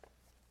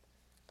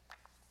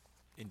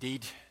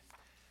Indeed,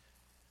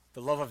 the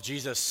love of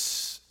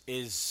Jesus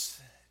is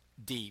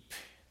deep.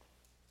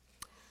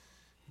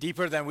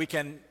 Deeper than we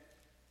can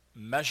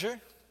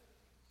measure,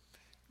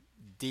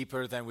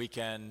 deeper than we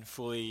can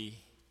fully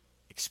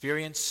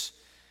experience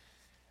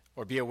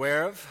or be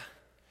aware of.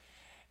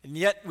 And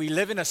yet we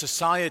live in a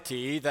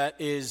society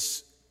that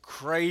is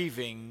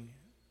craving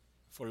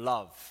for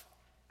love.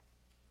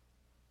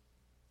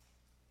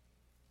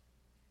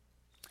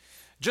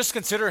 Just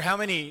consider how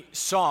many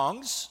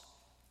songs,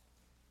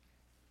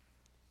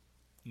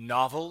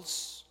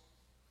 novels,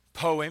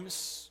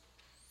 poems,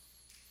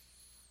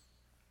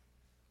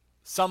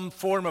 some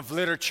form of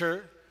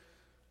literature,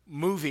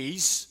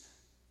 movies,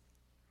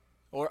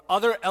 or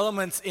other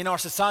elements in our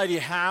society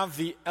have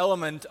the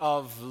element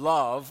of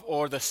love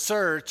or the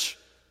search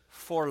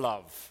for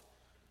love.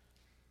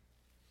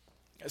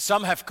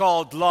 Some have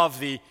called love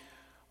the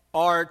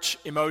arch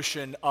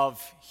emotion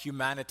of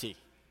humanity.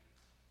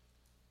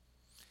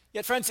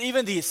 Yet, friends,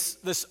 even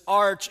this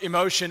arch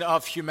emotion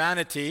of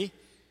humanity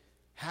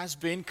has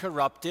been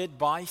corrupted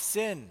by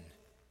sin,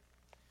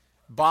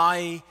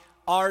 by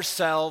our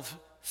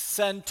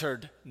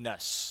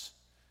self-centeredness.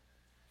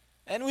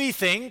 And we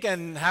think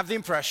and have the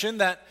impression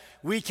that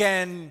we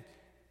can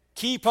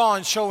keep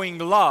on showing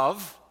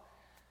love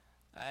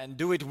and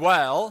do it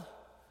well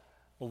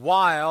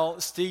while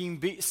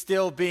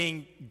still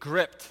being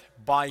gripped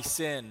by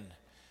sin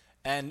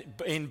and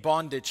in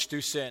bondage to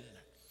sin.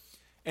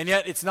 And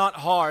yet it's not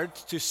hard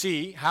to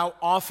see how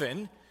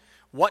often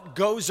what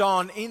goes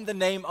on in the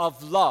name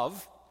of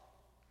love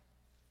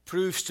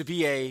proves to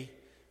be a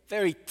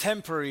very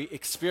temporary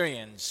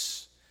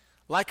experience,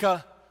 like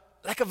a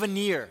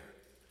veneer,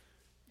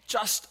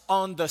 just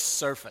on the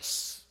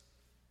surface.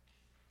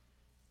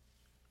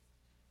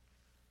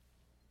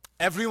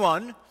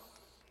 Everyone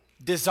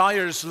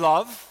desires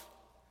love,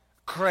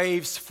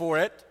 craves for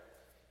it,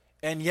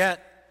 and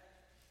yet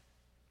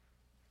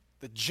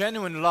the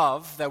genuine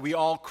love that we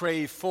all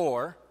crave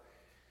for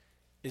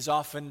is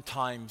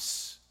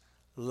oftentimes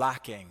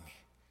lacking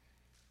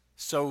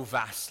so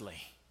vastly.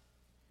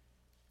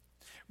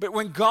 But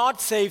when God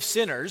saves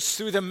sinners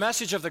through the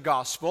message of the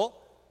gospel,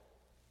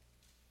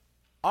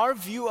 our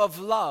view of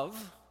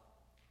love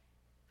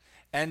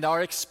and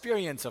our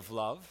experience of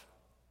love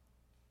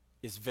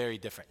is very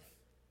different.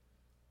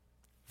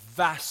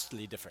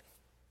 Vastly different.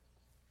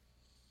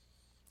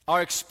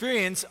 Our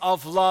experience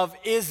of love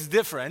is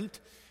different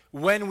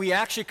when we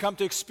actually come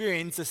to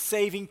experience the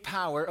saving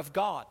power of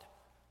God.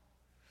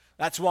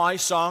 That's why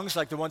songs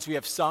like the ones we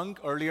have sung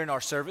earlier in our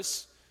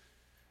service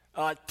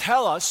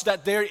tell us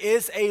that there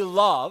is a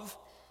love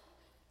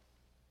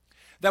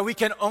that we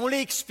can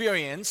only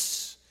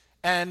experience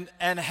and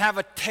have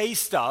a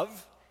taste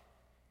of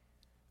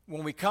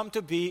when we come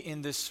to be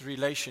in this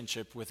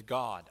relationship with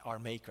God, our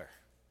Maker.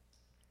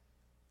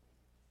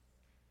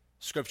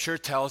 Scripture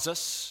tells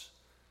us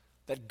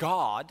that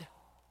God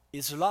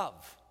is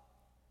love.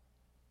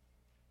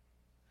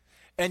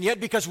 And yet,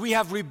 because we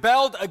have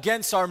rebelled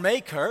against our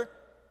Maker,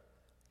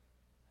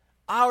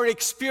 our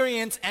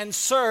experience and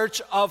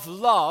search of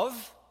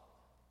love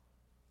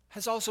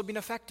has also been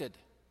affected.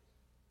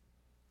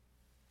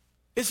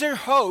 Is there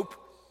hope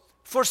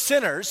for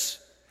sinners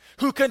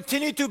who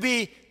continue to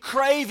be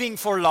craving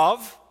for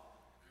love,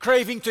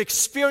 craving to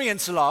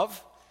experience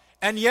love,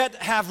 and yet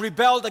have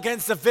rebelled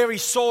against the very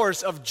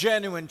source of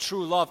genuine,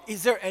 true love?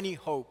 Is there any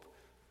hope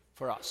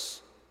for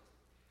us?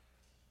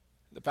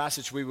 The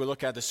passage we will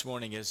look at this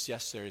morning is,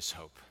 yes, there is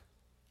hope.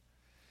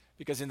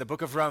 Because in the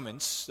book of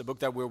Romans, the book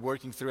that we're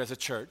working through as a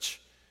church,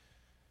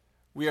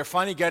 we are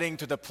finally getting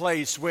to the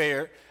place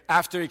where,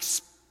 after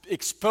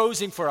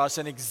exposing for us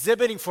and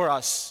exhibiting for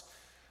us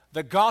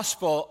the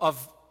gospel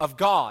of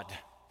God,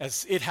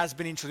 as it has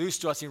been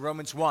introduced to us in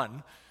Romans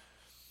 1,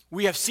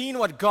 we have seen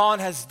what God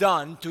has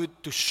done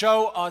to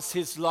show us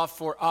His love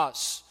for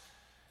us.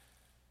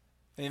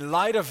 And in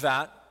light of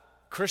that,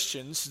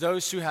 Christians,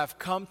 those who have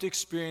come to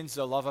experience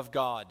the love of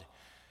God,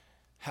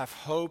 have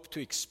hope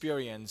to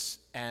experience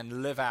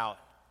and live out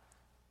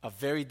a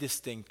very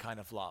distinct kind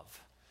of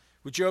love.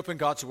 Would you open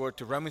God's Word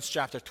to Romans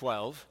chapter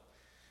 12?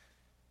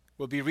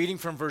 We'll be reading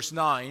from verse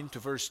 9 to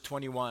verse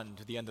 21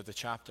 to the end of the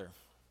chapter.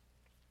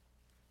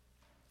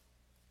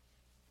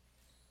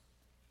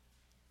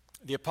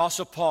 The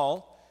Apostle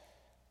Paul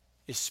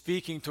is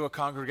speaking to a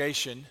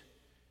congregation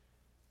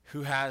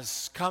who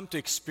has come to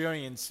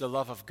experience the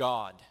love of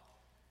God.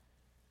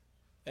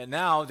 And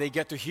now they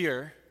get to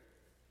hear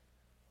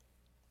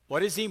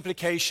what is the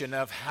implication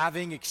of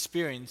having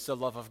experienced the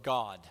love of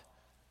God.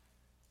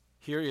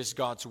 Here is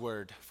God's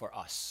word for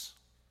us.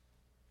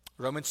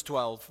 Romans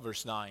 12,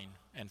 verse 9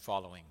 and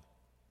following.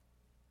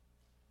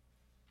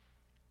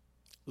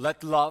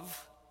 Let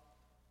love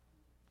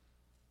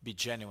be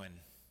genuine.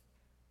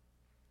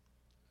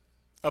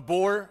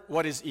 Abhor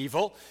what is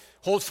evil.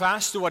 Hold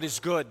fast to what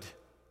is good.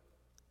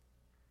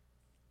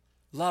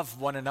 Love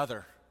one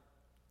another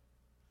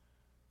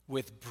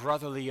with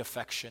brotherly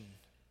affection.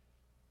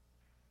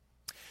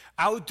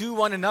 Outdo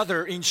one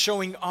another in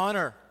showing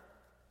honor.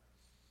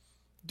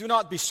 Do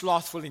not be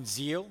slothful in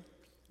zeal.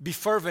 Be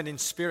fervent in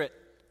spirit.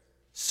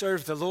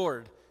 Serve the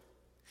Lord.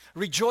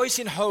 Rejoice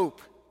in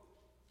hope.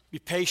 Be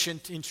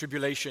patient in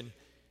tribulation.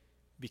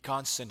 Be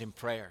constant in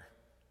prayer.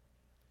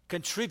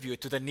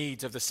 Contribute to the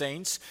needs of the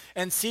saints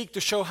and seek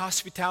to show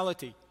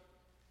hospitality.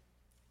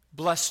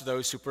 Bless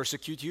those who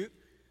persecute you.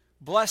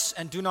 Bless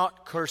and do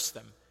not curse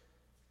them.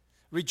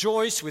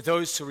 Rejoice with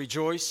those who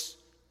rejoice.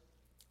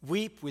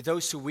 Weep with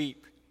those who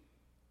weep.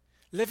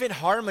 Live in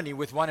harmony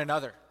with one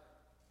another.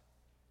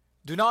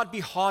 Do not be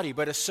haughty,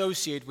 but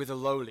associate with the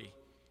lowly.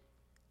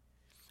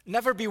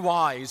 Never be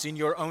wise in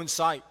your own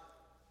sight.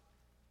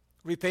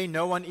 Repay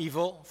no one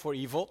evil for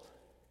evil,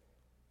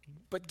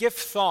 but give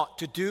thought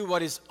to do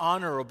what is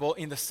honorable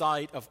in the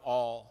sight of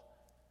all.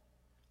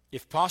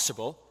 If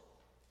possible,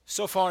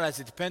 so far as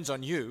it depends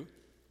on you,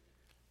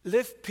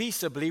 live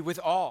peaceably with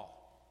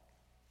all.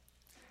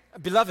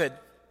 Beloved,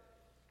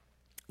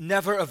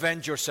 never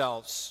avenge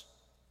yourselves,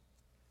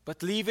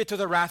 but leave it to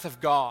the wrath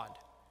of God.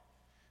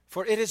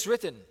 For it is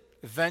written,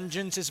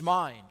 vengeance is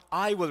mine,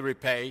 I will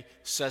repay,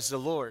 says the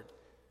Lord.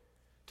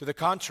 To the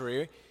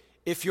contrary,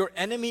 if your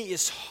enemy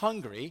is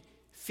hungry,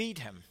 feed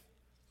him.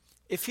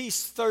 If he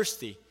is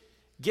thirsty,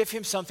 give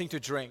him something to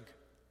drink.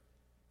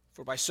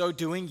 For by so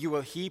doing, you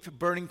will heap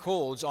burning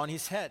coals on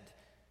his head.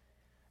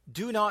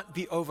 Do not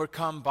be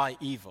overcome by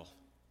evil,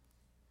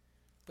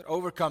 but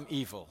overcome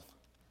evil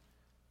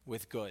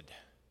with good.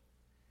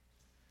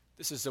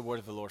 This is the word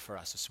of the Lord for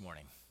us this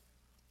morning.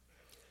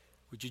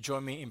 Would you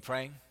join me in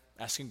praying,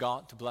 asking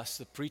God to bless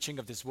the preaching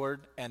of this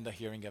word and the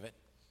hearing of it?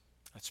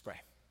 Let's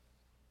pray.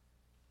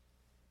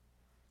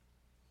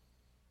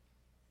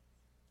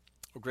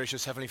 Oh,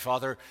 gracious Heavenly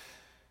Father,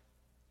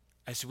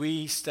 as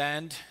we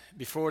stand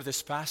before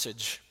this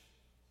passage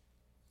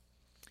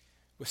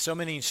with so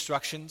many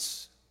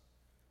instructions,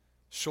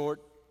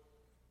 short,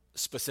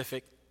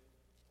 specific,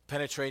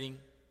 penetrating,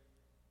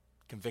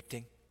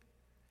 convicting,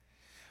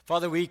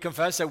 Father, we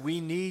confess that we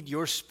need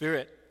your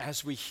Spirit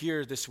as we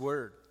hear this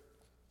word.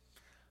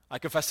 I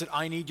confess that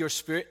I need your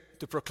Spirit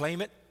to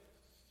proclaim it,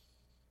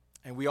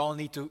 and we all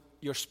need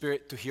your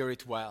Spirit to hear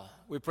it well.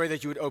 We pray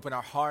that you would open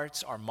our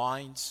hearts, our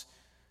minds,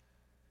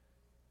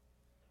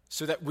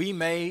 so that we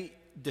may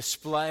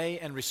display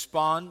and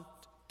respond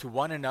to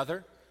one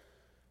another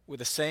with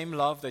the same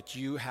love that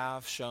you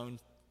have shown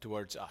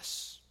towards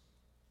us.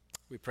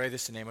 We pray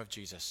this in the name of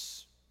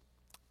Jesus.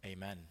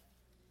 Amen.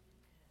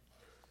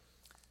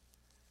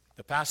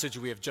 The passage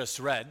we have just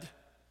read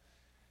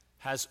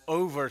has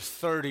over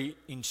 30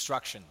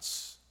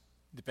 instructions,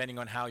 depending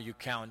on how you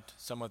count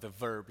some of the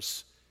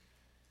verbs.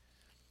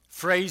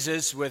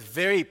 Phrases with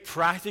very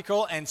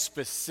practical and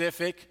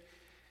specific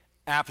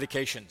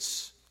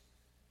applications.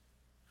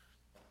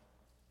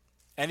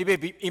 And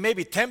it may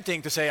be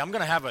tempting to say, I'm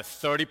going to have a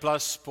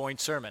 30-plus point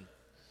sermon.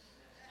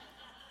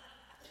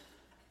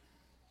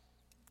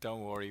 Don't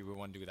worry, we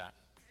won't do that.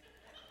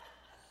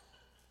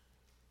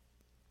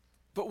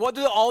 But what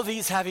do all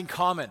these have in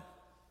common?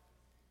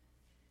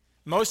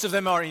 Most of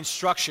them are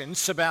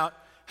instructions about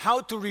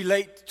how to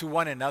relate to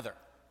one another.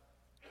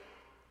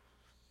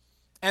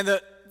 And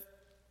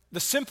the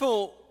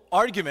simple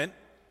argument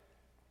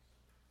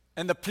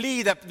and the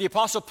plea that the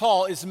Apostle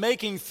Paul is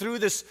making through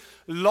this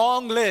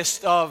long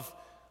list of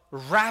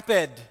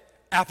rapid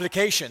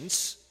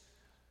applications,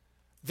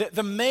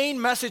 the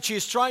main message he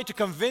is trying to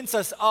convince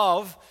us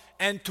of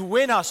and to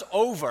win us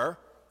over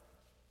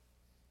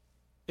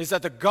is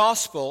that the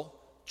gospel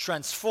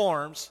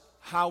transforms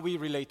how we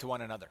relate to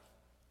one another.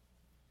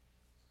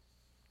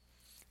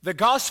 The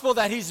gospel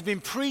that he's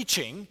been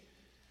preaching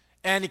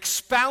and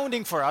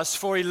expounding for us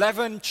for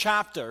 11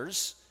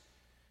 chapters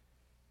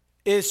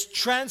is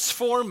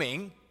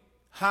transforming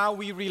how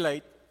we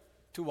relate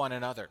to one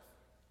another.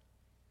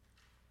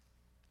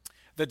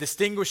 The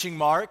distinguishing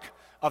mark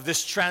of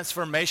this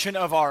transformation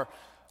of our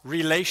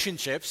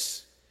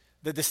relationships,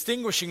 the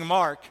distinguishing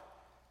mark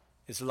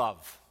is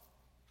love.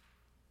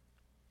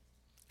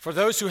 For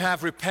those who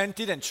have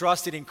repented and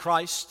trusted in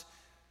Christ,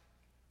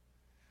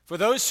 for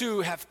those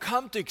who have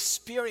come to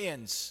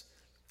experience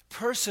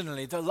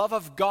personally the love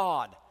of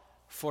God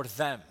for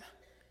them,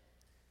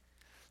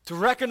 to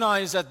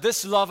recognize that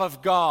this love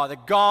of God,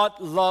 that God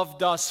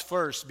loved us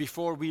first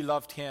before we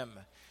loved Him,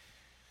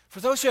 for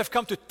those who have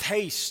come to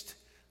taste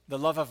the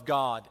love of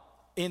God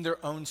in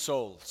their own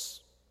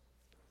souls,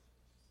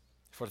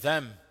 for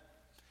them,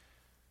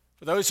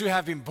 for those who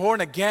have been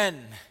born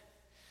again,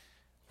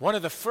 one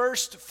of the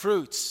first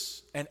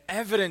fruits and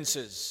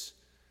evidences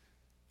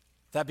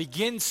that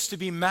begins to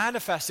be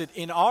manifested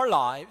in our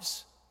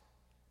lives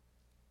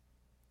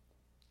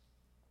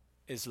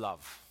is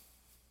love.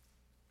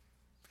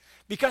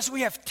 Because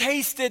we have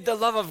tasted the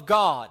love of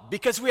God,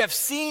 because we have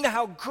seen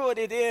how good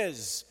it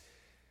is,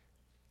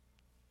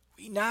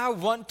 we now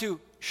want to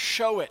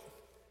show it,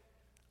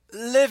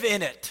 live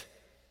in it,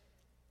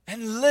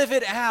 and live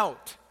it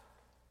out.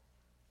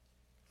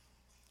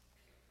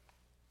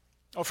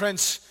 Oh,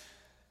 friends,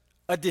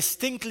 a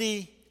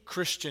distinctly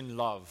Christian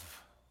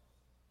love,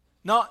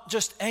 not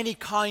just any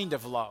kind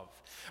of love,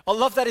 a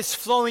love that is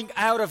flowing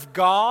out of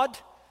God,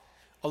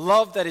 a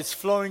love that is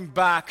flowing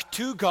back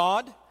to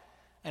God,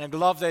 and a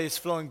love that is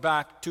flowing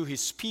back to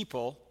his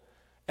people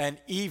and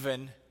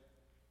even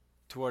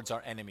towards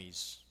our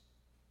enemies.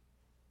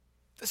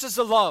 This is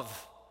the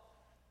love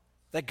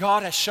that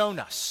God has shown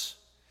us.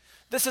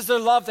 This is the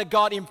love that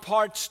God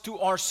imparts to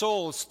our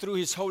souls through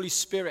his Holy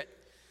Spirit.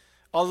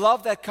 A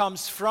love that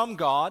comes from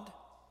God,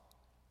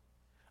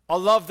 a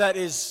love that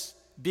is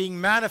being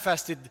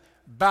manifested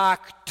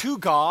back to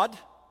God,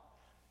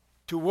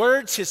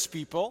 towards his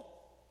people,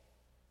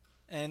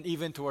 and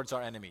even towards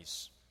our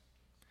enemies.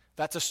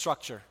 That's a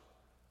structure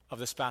of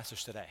this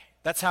passage today.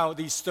 That's how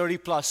these 30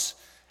 plus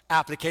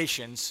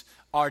applications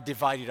are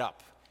divided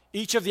up.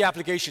 Each of the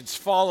applications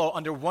follow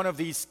under one of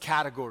these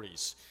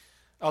categories.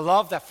 A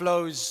love that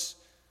flows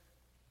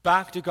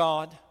back to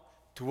God,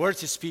 towards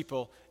his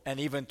people, and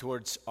even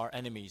towards our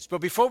enemies. But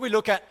before we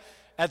look at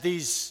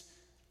these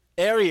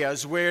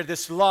areas where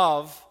this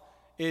love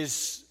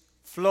is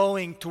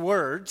flowing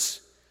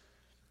towards,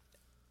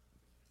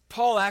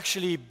 Paul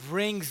actually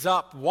brings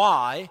up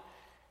why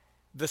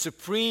the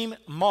supreme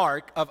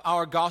mark of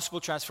our gospel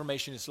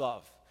transformation is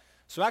love.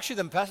 So actually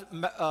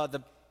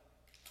the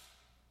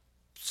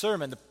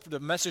sermon, the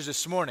message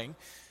this morning,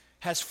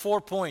 has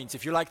 4 points,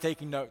 if you like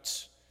taking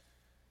notes.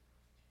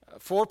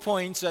 4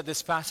 points that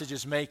this passage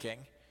is making.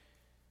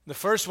 The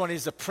first one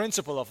is the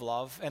principle of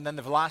love, and then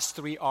the last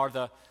 3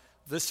 are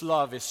this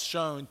love is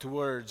shown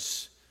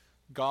towards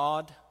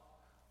God,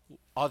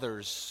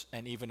 others,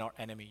 and even our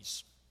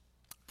enemies.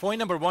 Point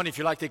number 1, if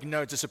you like taking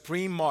notes, the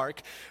supreme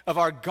mark of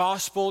our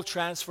gospel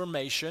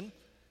transformation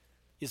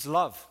is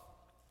love.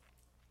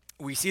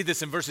 We see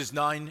this in verses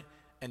 9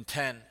 and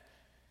 10.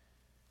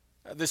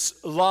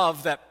 This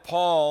love that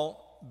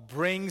Paul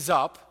brings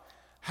up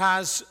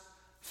has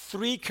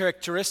 3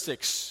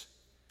 characteristics.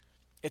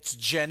 It's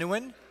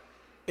genuine,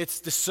 it's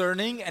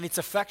discerning, and it's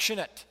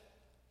affectionate.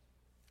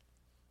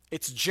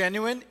 It's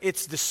genuine,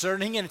 it's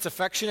discerning, and it's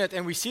affectionate.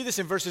 And we see this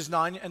in verses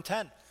 9 and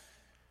 10.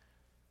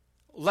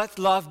 Let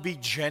love be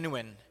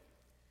genuine.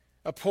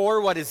 Abhor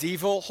what is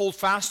evil, hold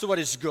fast to what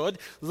is good,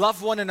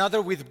 love one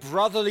another with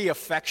brotherly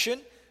affection,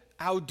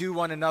 outdo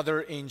one another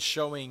in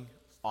showing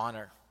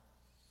honor.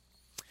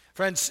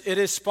 Friends, it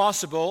is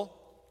possible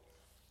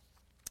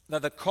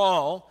that the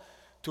call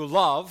to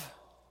love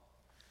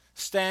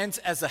stands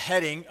as a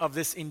heading of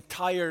this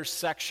entire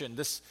section.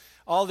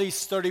 All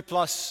these 30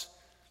 plus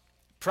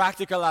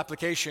practical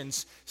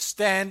applications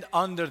stand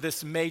under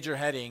this major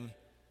heading,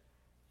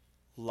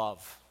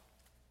 love.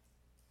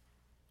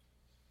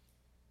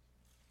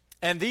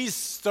 And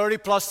these 30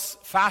 plus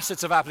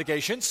facets of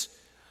applications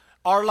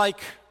are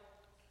like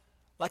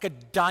a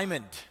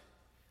diamond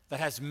that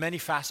has many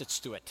facets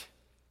to it.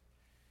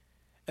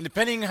 And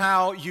depending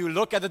how you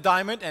look at the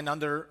diamond and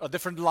under a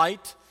different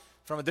light,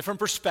 from a different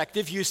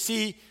perspective, you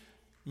see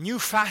new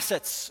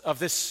facets of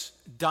this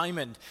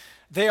diamond.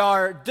 They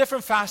are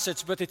different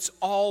facets, but it's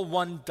all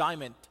one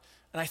diamond.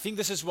 And I think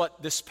this is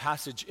what this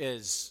passage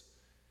is.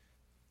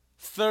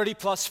 30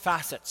 plus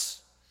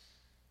facets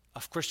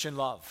of Christian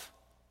love.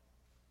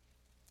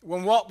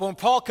 When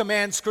Paul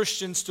commands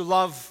Christians to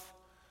love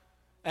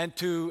and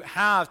to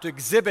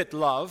exhibit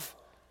love,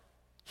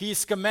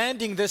 he's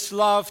commanding this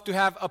love to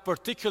have a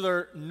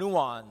particular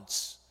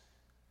nuance.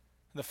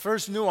 The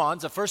first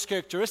nuance, the first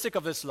characteristic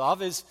of this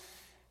love is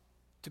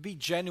to be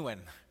genuine.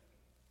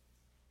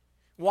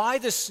 Why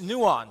this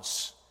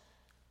nuance?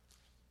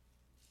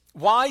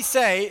 Why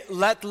say,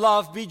 let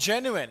love be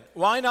genuine?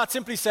 Why not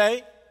simply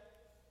say,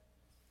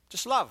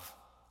 just love?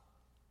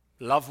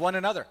 Love one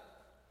another.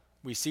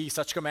 We see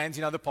such commands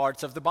in other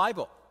parts of the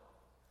Bible.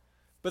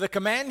 But the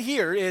command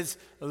here is,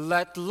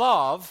 let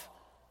love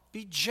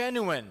be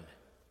genuine.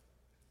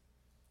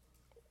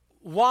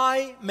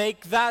 Why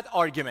make that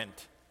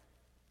argument?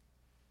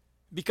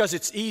 Because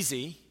it's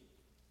easy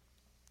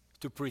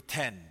to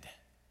pretend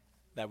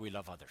that we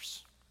love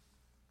others.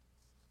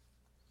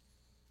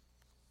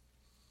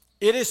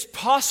 It is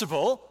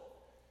possible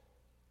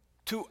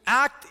to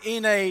act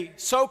in a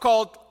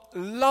so-called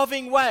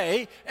loving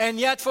way, and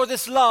yet for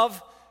this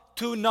love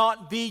to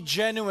not be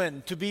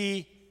genuine, to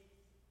be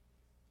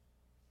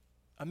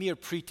a mere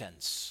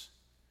pretense.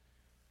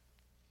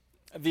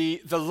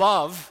 The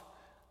love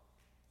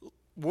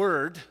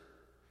word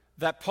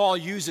that Paul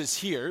uses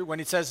here when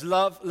he says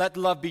love, let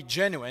love be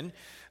genuine,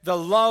 the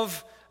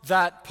love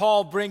that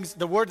Paul brings,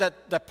 the word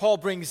that Paul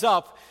brings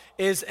up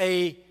is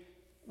a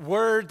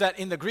word that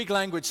in the Greek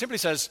language simply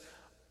says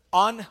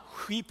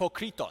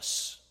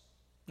anhypokritos.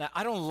 Now,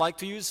 I don't like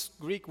to use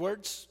Greek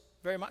words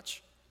very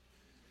much,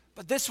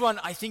 but this one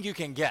I think you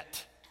can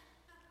get.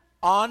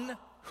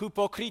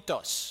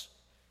 Anhypokritos.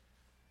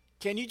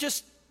 Can you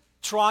just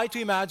try to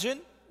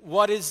imagine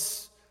what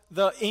is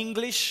the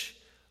English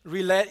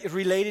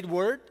related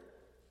word?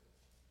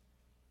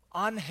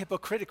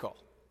 Unhypocritical.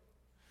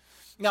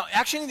 Now,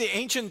 actually in the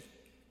ancient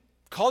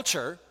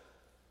culture,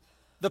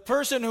 the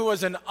person who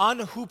was an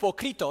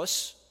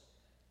anhypokritos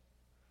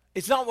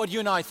is not what you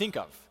and I think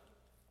of.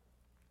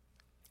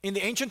 In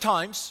the ancient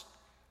times,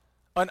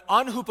 an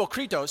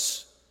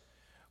anhypokritos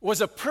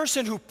was a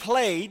person who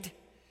played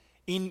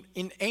in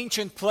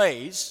ancient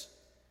plays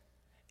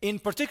in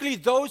particularly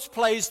those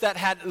plays that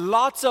had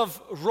lots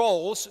of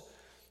roles,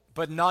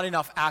 but not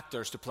enough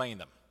actors to play in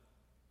them.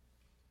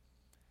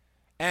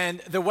 And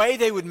the way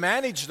they would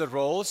manage the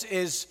roles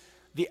is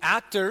the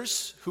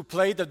actors who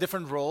played the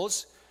different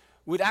roles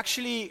would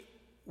actually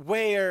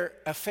wear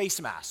a face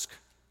mask.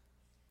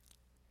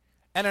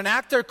 And an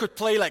actor could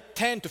play like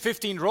 10 to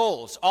 15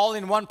 roles all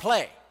in one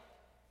play.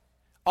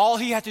 All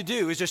he had to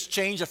do is just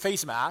change a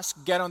face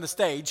mask, get on the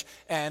stage,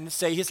 and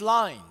say his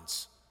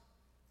lines.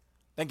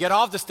 Then get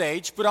off the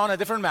stage, put on a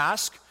different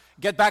mask,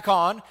 get back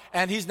on,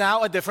 and he's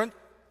now a different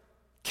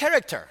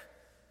character.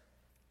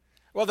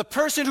 Well, the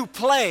person who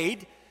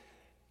played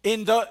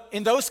in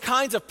those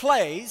kinds of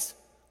plays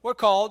were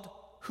called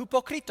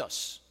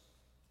hypokritos.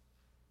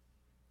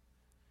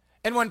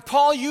 And when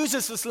Paul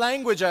uses this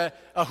language, a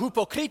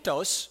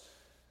hypokritos,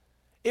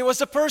 it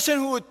was a person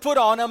who would put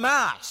on a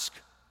mask.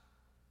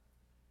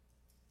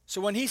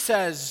 So when he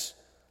says,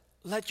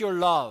 let your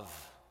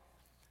love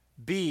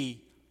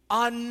be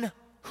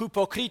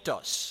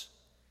unhypokritos,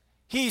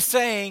 he's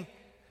saying,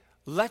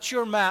 let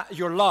your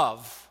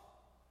love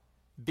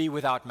be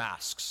without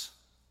masks.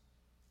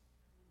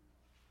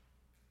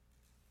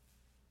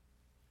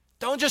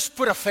 Don't just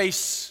put a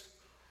face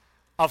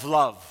of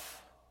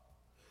love.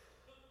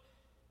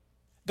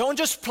 Don't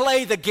just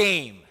play the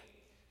game.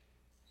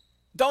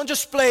 Don't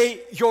just play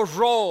your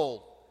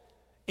role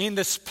in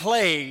this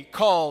play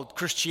called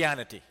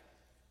Christianity.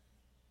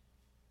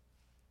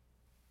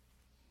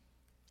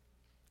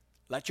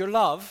 Let your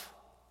love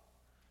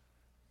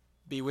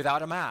be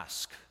without a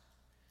mask.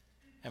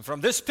 And from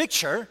this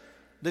picture,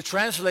 the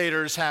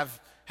translators have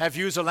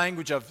used a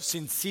language of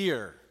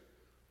sincere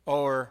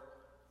or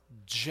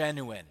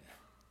genuine.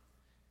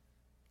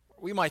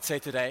 We might say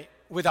today,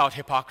 without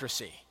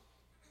hypocrisy.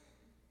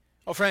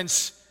 Oh,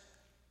 friends,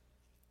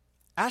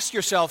 ask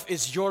yourself,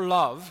 is your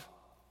love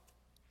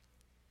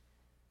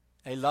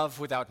a love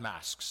without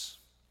masks?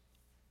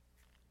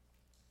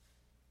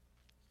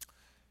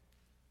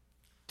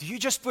 Do you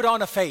just put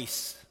on a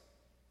face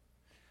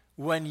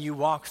when you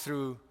walk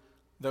through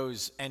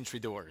those entry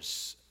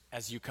doors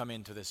as you come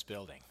into this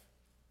building?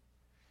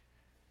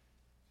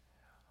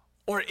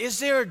 Or is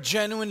there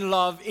genuine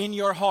love in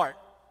your heart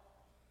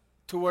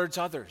towards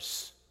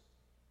others?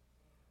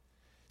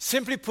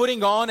 Simply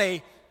putting on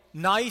a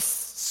nice,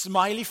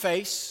 smiley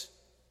face,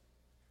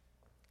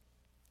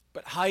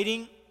 but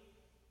hiding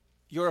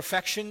your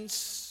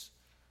affections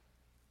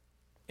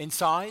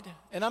inside.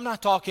 And I'm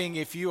not talking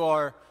if you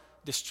are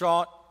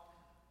distraught,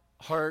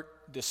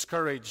 hurt,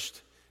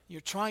 discouraged.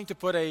 You're trying to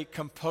put a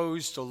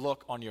composed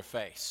look on your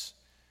face.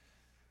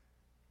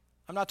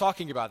 I'm not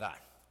talking about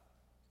that.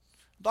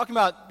 I'm talking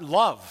about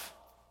love.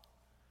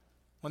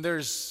 When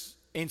there's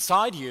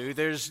inside you,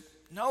 there's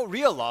no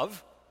real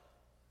love,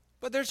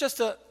 but there's just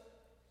a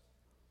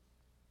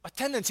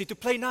tendency to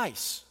play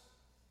nice.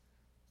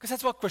 Because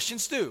that's what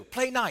Christians do,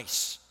 play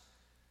nice.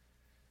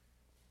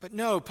 But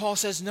no, Paul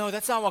says, no,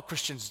 that's not what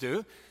Christians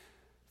do.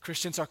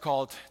 Christians are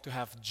called to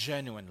have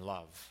genuine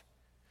love.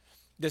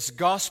 This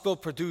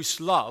gospel-produced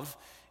love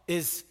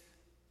is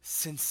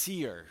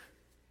sincere.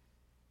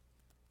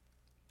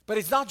 But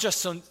it's not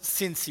just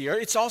sincere,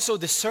 it's also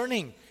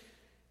discerning.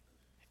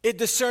 It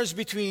discerns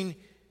between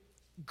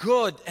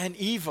good and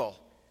evil.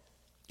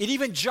 It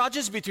even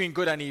judges between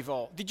good and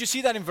evil. Did you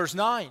see that in verse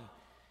 9?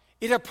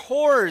 It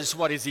abhors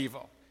what is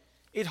evil.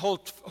 It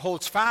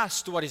holds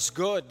fast to what is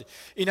good.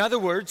 In other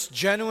words,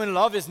 genuine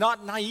love is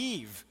not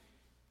naive.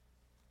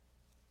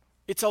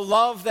 It's a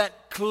love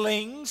that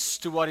clings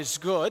to what is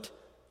good,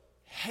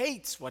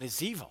 hates what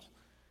is evil.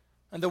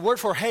 And the word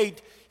for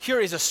hate here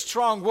is a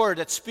strong word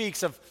that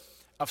speaks of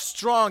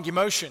strong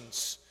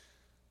emotions.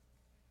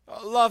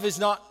 Love is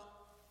not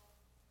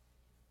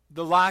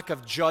the lack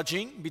of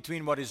judging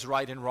between what is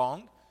right and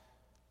wrong.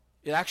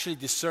 It actually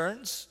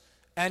discerns,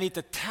 and it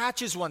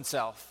attaches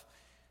oneself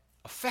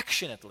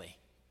affectionately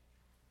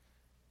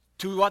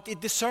to what it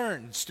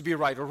discerns to be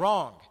right or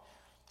wrong.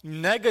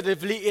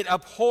 Negatively, it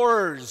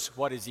abhors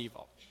what is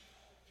evil.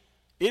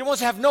 It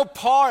wants to have no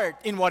part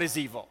in what is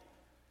evil,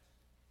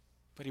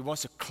 but it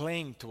wants to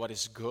cling to what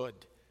is good.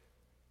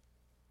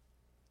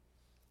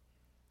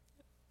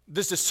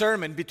 This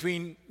discernment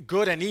between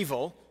good and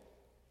evil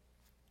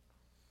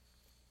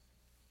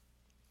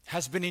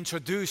has been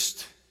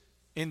introduced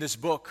in this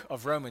book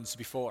of Romans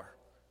before.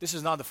 This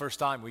is not the first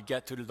time we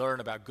get to learn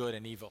about good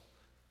and evil.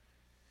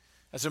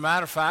 As a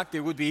matter of fact, it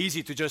would be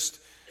easy to just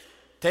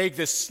take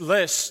this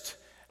list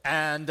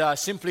and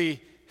simply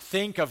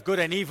think of good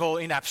and evil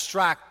in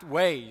abstract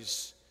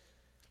ways.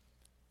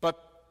 But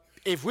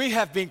if we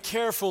have been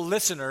careful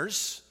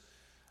listeners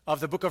of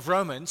the book of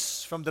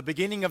Romans from the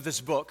beginning of this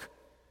book,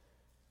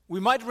 we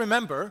might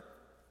remember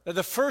that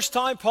the first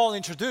time Paul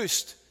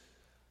introduced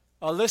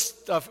a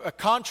list of a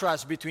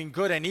contrast between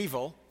good and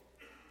evil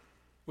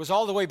was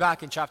all the way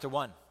back in chapter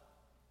 1.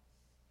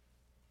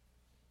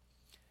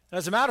 And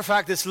as a matter of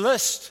fact, this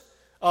list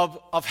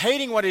of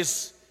hating what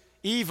is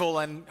evil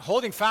and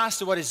holding fast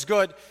to what is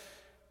good,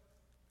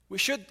 we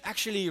should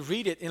actually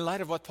read it in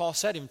light of what Paul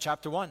said in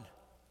chapter 1.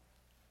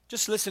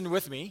 Just listen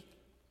with me.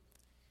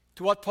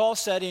 to what Paul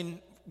said in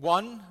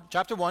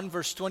chapter 1,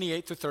 verse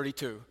 28 to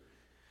 32,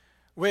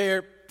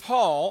 where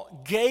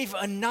Paul gave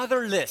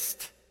another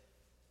list.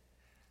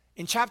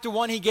 In chapter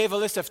 1, he gave a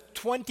list of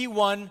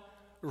 21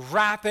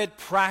 rapid,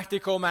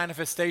 practical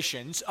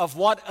manifestations of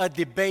what a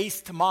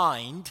debased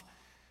mind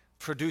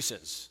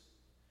produces.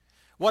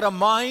 What a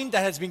mind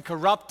that has been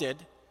corrupted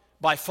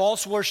by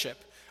false worship,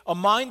 a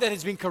mind that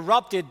has been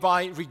corrupted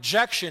by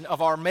rejection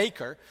of our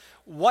Maker,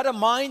 what a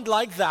mind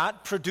like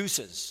that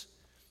produces.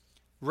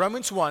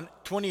 Romans 1,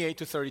 28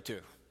 to 32.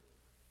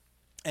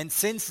 And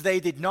since they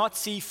did not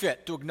see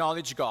fit to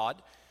acknowledge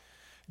God,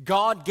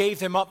 God gave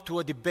them up to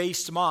a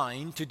debased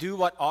mind to do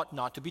what ought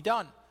not to be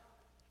done.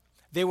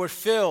 They were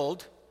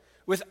filled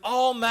with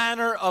all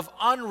manner of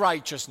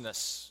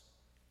unrighteousness,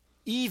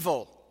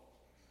 evil,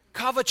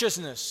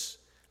 covetousness,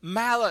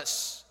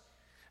 malice.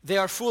 They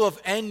are full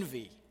of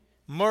envy,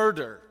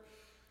 murder,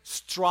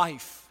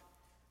 strife,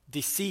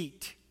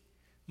 deceit,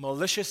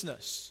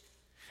 maliciousness.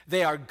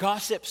 They are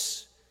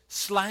gossips,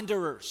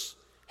 slanderers,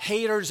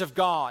 haters of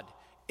God,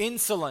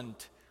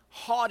 insolent,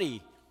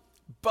 haughty,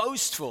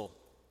 boastful,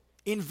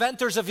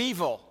 inventors of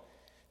evil,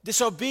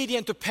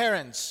 disobedient to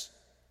parents,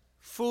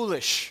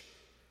 foolish,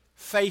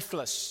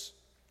 faithless,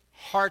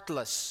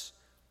 heartless,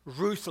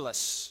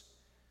 ruthless.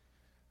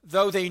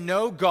 Though they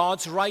know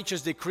God's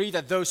righteous decree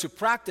that those who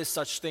practice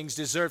such things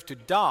deserve to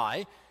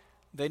die,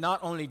 they not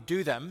only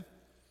do them,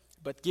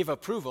 but give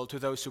approval to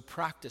those who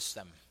practice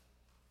them.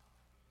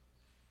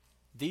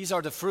 These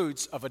are the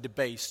fruits of a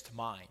debased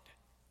mind.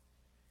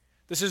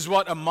 This is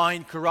what a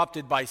mind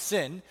corrupted by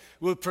sin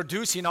will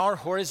produce in our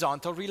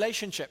horizontal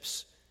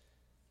relationships.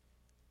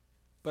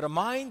 But a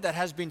mind that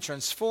has been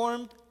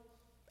transformed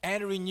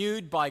and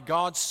renewed by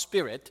God's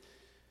Spirit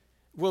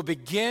will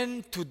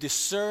begin to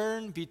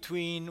discern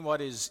between what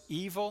is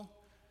evil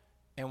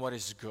and what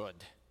is good.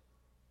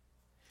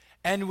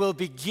 And will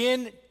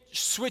begin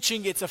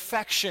switching its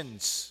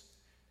affections.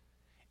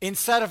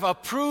 Instead of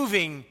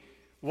approving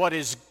what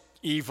is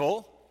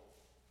evil,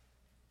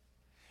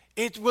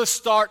 it will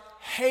start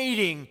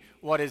hating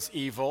what is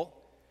evil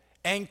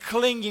and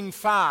clinging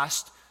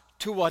fast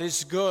to what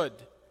is good.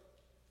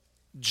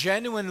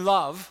 Genuine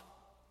love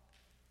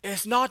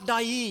is not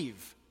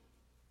naive.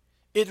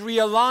 It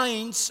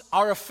realigns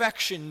our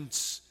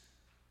affections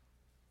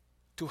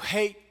to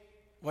hate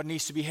what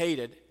needs to be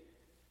hated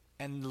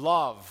and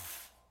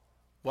love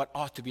what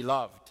ought to be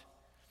loved.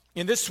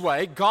 In this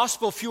way,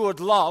 gospel-fueled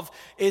love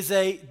is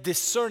a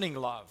discerning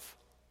love.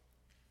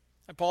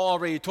 And Paul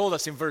already told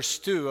us in verse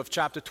 2 of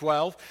chapter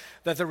 12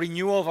 that the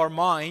renewal of our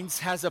minds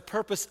has a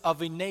purpose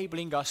of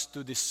enabling us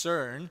to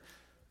discern,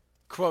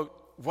 quote,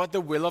 what the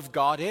will of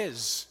God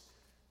is,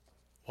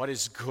 what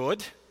is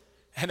good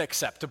and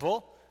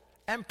acceptable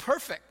and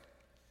perfect.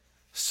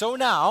 So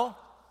now,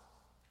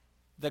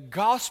 the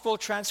gospel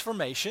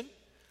transformation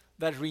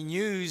that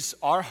renews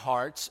our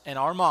hearts and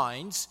our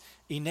minds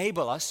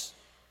enable us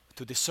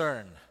to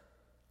discern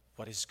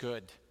what is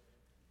good.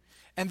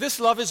 And this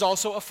love is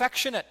also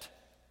affectionate.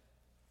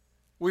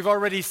 We've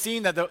already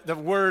seen that the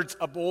words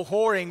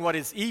abhorring what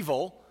is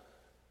evil,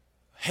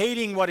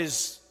 hating what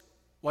is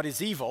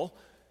evil,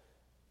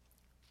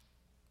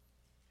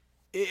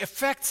 it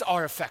affects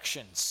our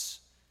affections.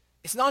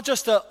 It's not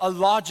just a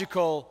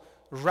logical,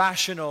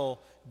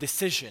 rational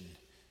decision.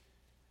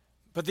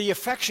 But the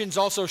affections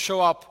also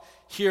show up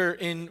here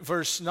in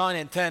verse 9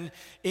 and 10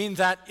 in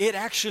that it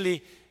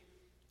actually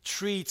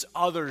treats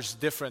others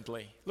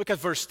differently. Look at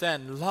verse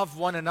 10. Love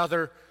one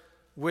another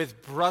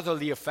with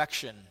brotherly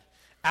affection.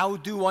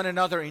 Outdo one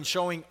another in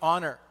showing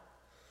honor.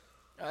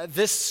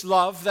 This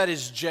love that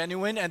is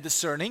genuine and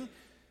discerning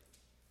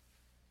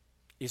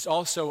is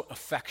also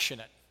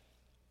affectionate.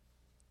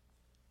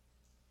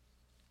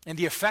 And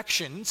the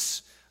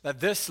affections that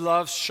this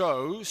love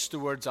shows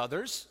towards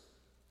others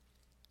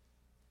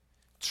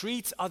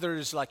treats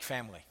others like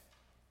family.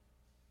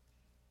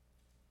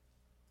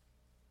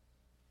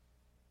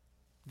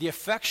 The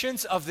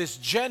affections of this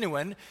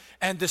genuine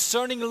and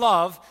discerning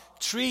love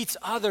treats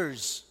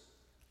others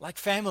like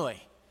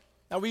family.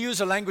 Now we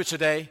use a language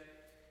today,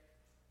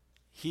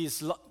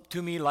 he's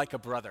to me like a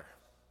brother.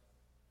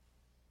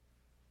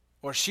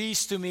 Or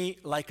she's to me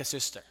like a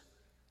sister.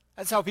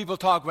 That's how people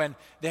talk when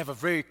they have a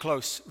very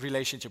close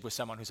relationship with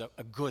someone who's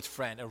a good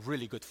friend, a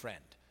really good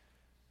friend.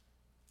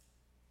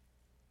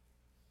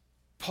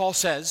 Paul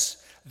says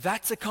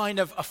that's the kind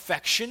of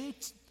affection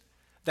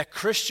that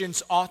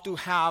Christians ought to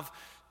have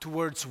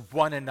towards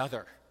one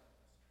another.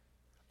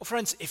 Well,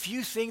 friends, if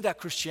you think that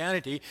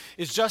Christianity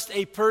is just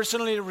a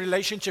personal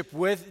relationship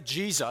with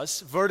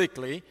Jesus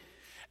vertically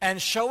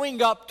and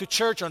showing up to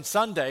church on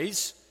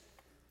Sundays,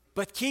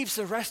 but keeps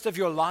the rest of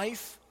your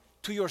life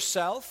to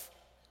yourself,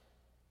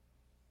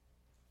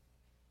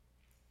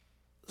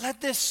 let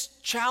this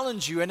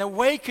challenge you and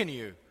awaken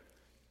you.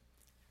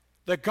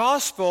 The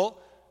gospel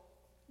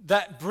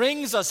that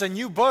brings us a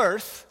new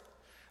birth,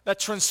 that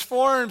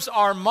transforms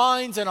our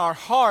minds and our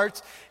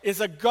hearts,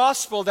 is a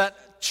gospel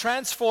that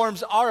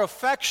transforms our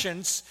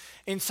affections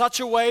in such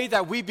a way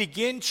that we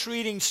begin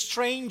treating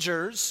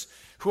strangers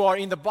who are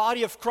in the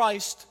body of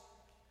Christ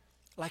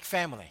like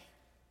family.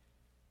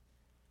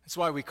 That's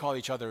why we call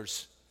each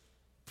other's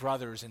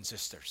brothers and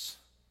sisters.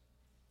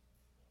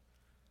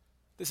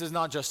 This is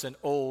not just an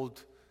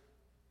old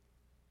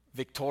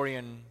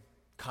Victorian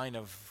kind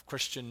of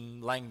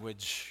Christian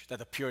language that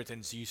the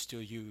Puritans used to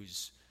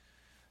use.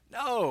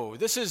 No,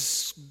 this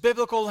is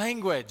biblical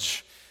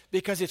language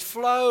because it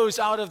flows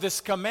out of this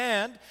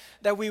command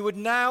that we would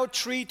now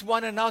treat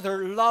one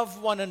another,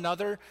 love one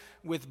another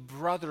with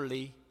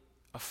brotherly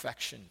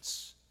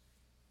affections.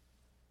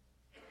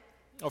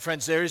 Oh,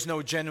 friends, there is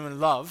no genuine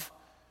love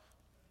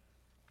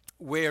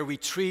where we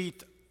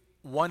treat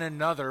one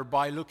another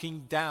by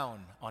looking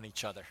down on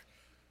each other.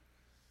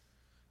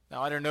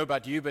 Now, I don't know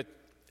about you, but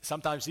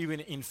sometimes even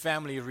in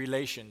family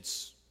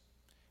relations,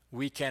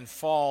 we can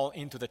fall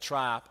into the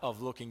trap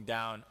of looking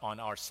down on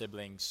our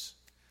siblings,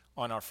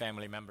 on our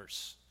family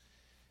members.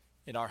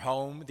 In our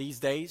home these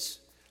days,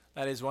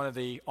 that is one of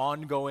the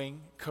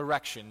ongoing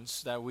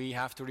corrections that we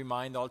have to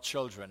remind all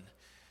children.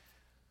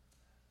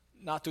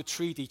 Not to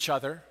treat each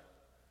other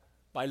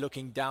by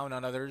looking down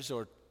on others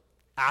or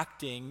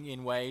acting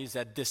in ways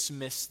that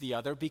dismiss the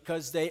other,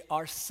 because they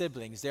are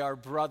siblings, they are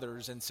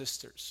brothers and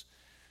sisters.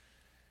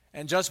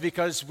 And just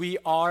because we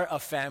are a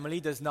family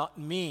does not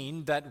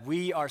mean that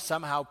we are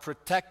somehow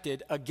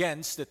protected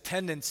against the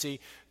tendency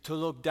to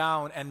look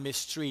down and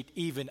mistreat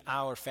even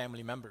our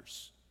family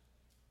members.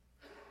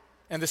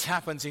 And this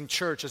happens in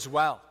church as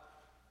well.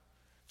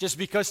 Just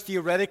because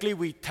theoretically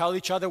we tell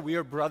each other we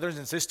are brothers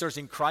and sisters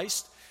in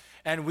Christ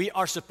and we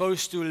are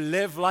supposed to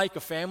live like a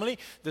family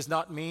does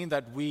not mean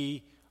that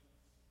we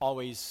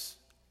always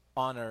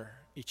honor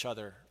each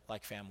other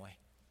like family.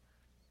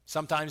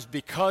 Sometimes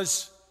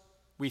because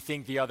we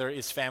think the other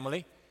is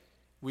family,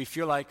 we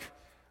feel like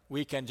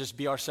we can just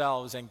be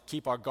ourselves and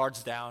keep our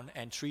guards down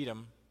and treat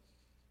them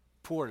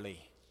poorly.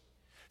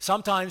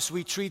 Sometimes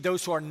we treat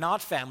those who are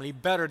not family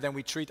better than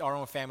we treat our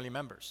own family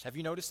members. Have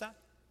you noticed that?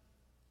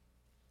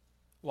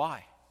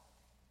 Why?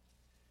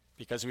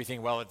 Because we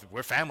think, well,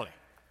 we're family.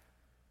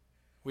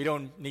 We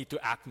don't need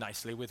to act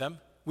nicely with them.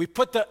 We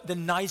put the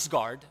nice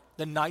guard,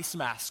 the nice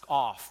mask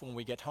off when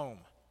we get home.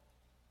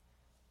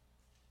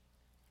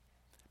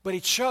 But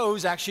it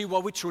shows actually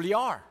what we truly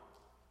are.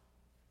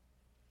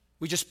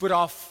 We just put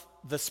off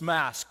this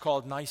mask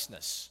called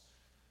niceness.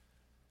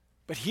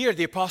 But here,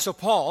 the Apostle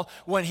Paul,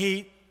 when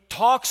he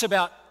talks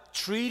about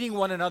treating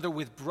one another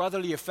with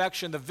brotherly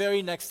affection, the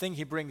very next thing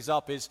he brings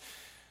up is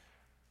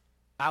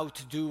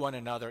outdo one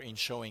another in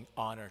showing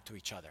honor to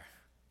each other.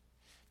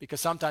 Because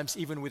sometimes,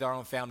 even with our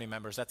own family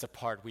members, that's a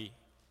part we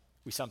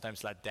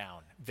sometimes let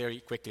down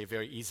very quickly,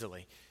 very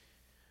easily.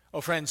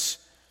 Oh, friends,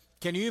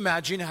 can you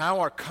imagine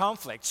how our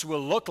conflicts will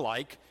look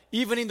like,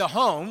 even in the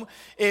home,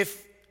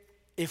 if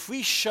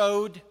we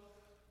showed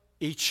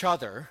each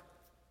other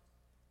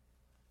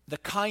the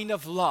kind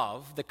of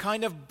love, the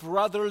kind of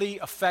brotherly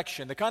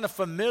affection, the kind of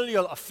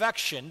familial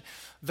affection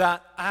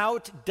that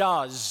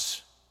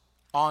outdoes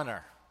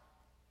honor?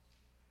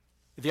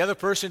 If the other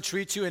person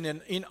treats you in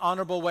an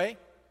inhonorable way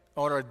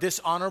or a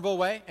dishonorable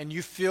way, and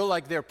you feel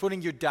like they're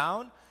putting you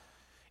down,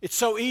 it's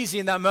so easy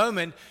in that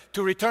moment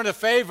to return the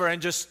favor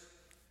and just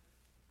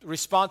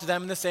respond to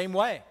them in the same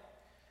way.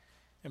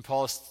 And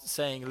Paul is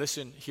saying,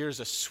 listen, here's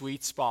a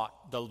sweet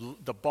spot.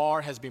 The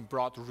bar has been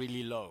brought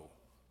really low.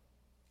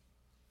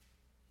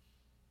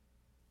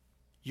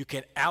 You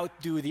can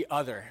outdo the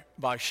other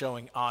by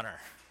showing honor.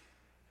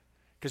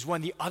 Because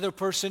when the other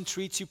person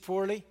treats you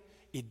poorly,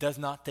 it does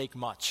not take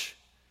much,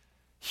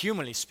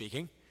 humanly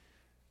speaking,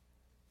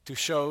 to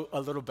show a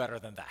little better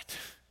than that.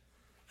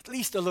 At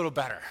least a little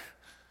better.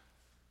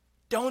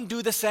 Don't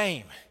do the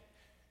same.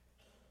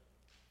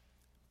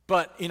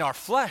 But in our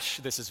flesh,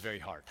 this is very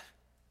hard.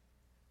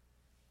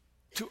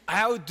 To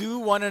outdo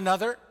one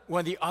another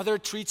when the other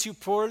treats you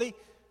poorly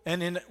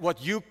and in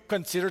what you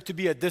consider to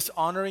be a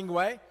dishonoring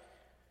way.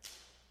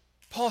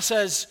 Paul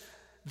says,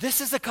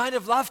 this is the kind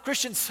of love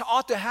Christians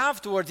ought to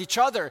have towards each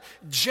other.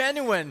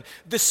 Genuine,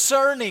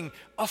 discerning,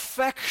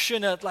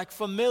 affectionate, like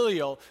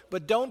familial.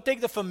 But don't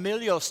take the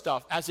familial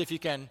stuff as if you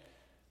can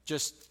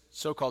just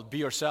so-called be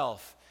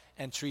yourself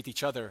and treat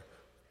each other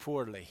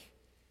poorly.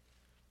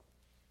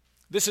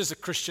 This is a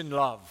Christian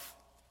love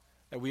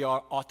that we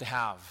ought to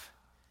have.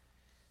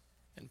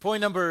 And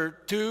point number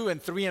 2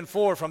 and 3 and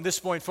 4 from this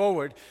point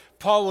forward,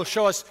 Paul will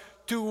show us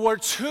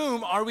towards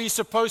whom are we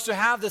supposed to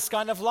have this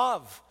kind of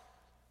love.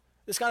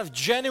 This kind of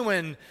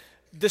genuine,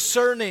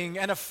 discerning,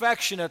 and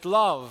affectionate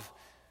love.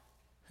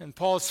 And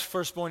Paul's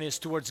first point is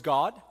towards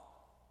God,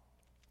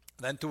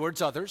 then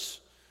towards others,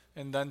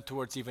 and then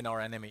towards even our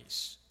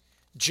enemies.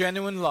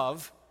 Genuine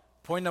love,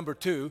 point number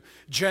 2,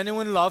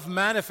 genuine love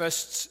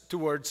manifests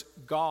towards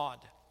God.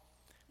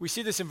 We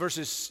see this in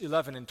verses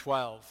 11 and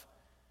 12.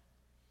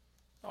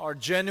 Our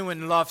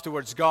genuine love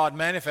towards God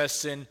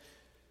manifests in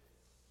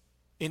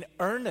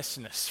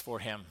earnestness for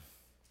Him.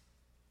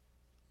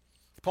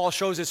 Paul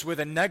shows us with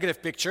a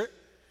negative picture,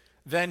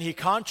 then he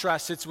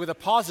contrasts it with a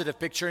positive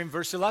picture in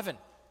verse 11.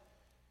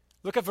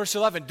 Look at verse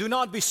 11. Do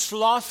not be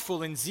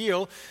slothful in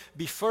zeal,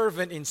 be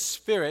fervent in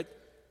spirit,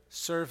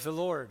 serve the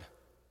Lord.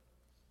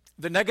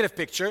 The negative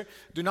picture,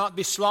 do not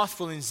be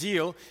slothful in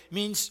zeal,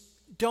 means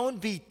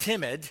don't be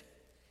timid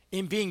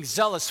in being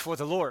zealous for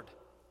the Lord.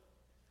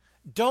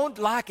 Don't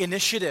lack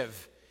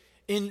initiative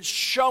in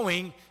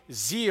showing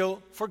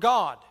zeal for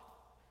God.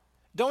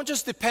 Don't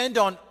just depend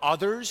on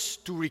others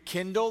to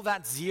rekindle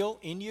that zeal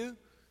in you.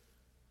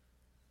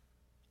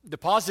 The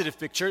positive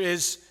picture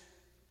is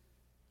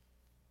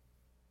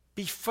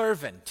be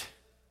fervent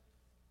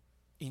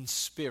in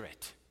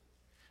spirit.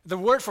 The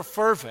word for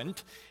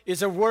fervent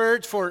is a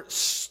word for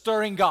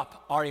stirring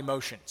up our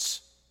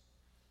emotions.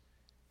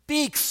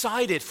 Be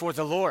excited for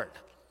the Lord.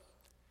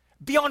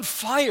 Be on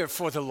fire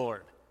for the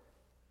Lord.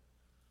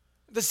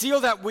 The zeal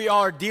that we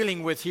are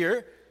dealing with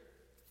here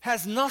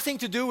has nothing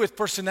to do with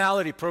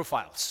personality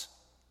profiles.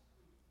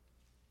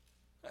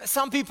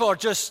 Some people are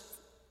just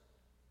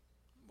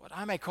what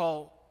I might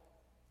call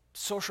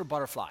social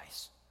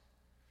butterflies.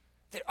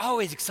 They're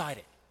always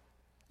excited.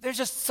 There's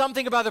just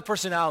something about their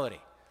personality.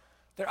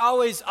 They're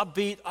always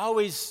upbeat,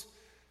 always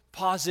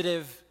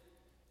positive.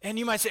 And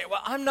you might say,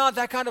 well, I'm not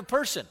that kind of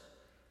person.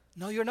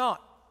 No, you're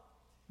not.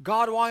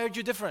 God wired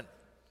you different.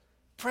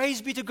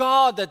 Praise be to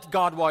God that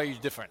God wired you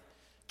different.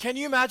 Can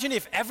you imagine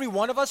if every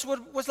one of us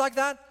was like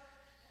that?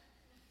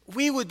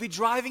 We would be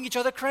driving each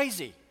other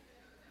crazy.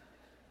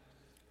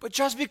 But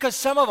just because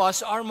some of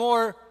us are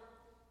more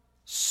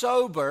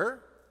sober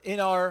in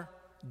our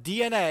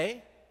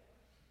DNA,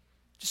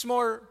 just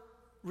more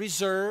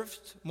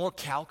reserved, more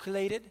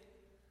calculated,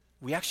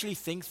 we actually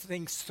think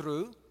things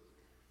through.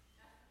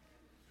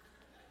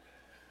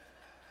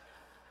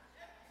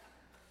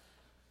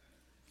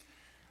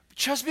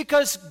 Just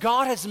because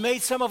God has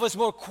made some of us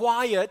more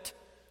quiet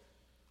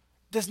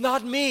does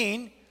not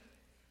mean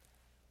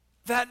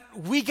that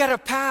we get a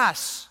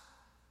pass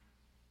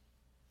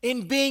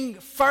in being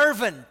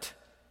fervent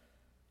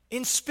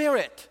in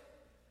spirit.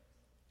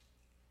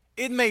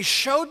 It may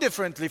show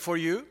differently for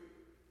you,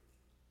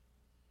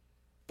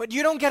 but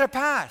you don't get a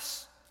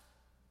pass.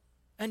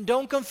 And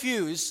don't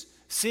confuse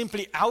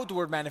simply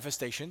outward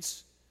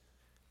manifestations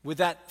with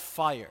that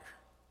fire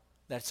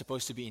that's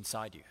supposed to be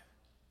inside you.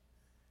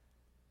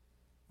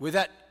 With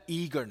that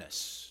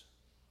eagerness,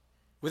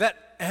 with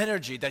that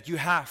energy that you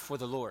have for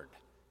the Lord.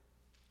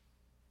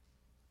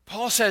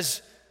 Paul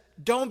says,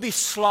 don't be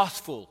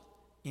slothful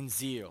in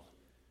zeal.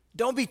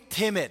 Don't be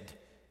timid.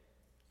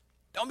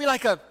 Don't be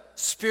like a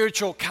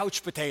spiritual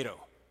couch potato.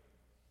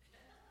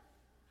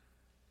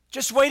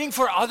 Just waiting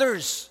for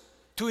others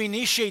to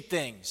initiate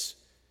things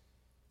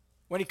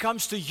when it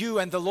comes to you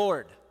and the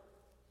Lord.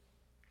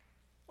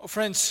 Oh,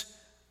 friends,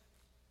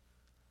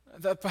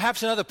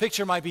 perhaps another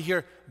picture might be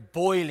here,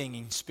 boiling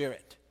in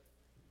spirit.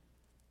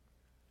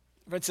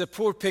 It's a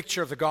poor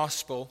picture of the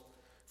gospel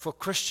for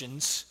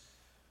Christians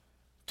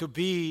to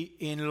be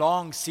in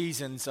long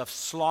seasons of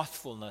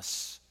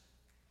slothfulness,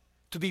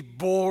 to be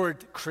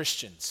bored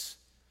Christians,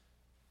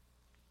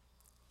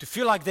 to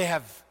feel like they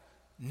have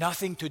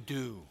nothing to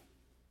do.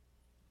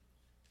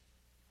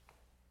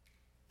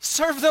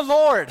 Serve the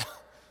Lord.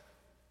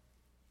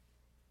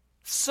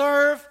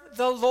 Serve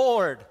the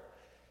Lord.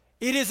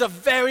 It is a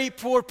very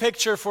poor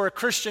picture for a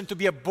Christian to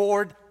be a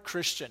bored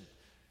Christian.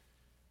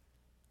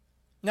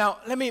 Now,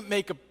 let me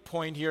make a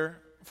point here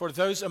for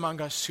those among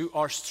us who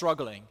are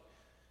struggling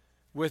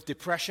with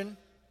depression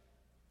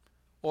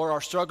or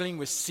are struggling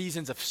with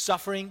seasons of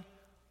suffering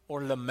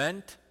or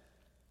lament.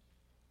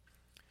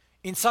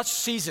 In such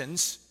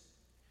seasons,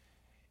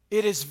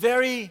 it is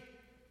very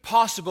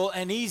possible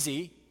and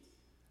easy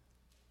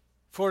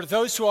for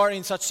those who are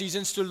in such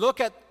seasons to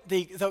look at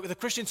the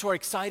Christians who are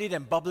excited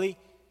and bubbly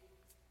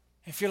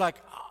and feel like,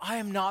 I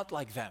am not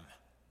like them.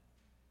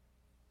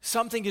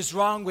 Something is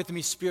wrong with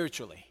me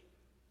spiritually.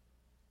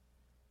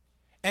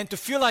 And to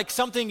feel like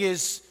something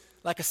is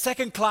like a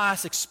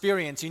second-class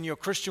experience in your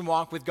Christian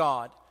walk with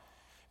God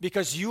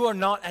because you are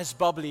not as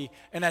bubbly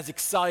and as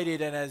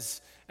excited and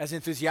as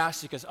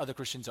enthusiastic as other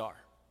Christians are.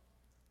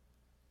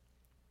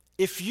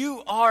 If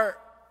you are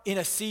in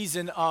a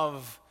season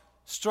of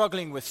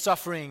struggling with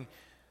suffering,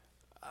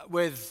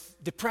 with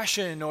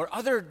depression or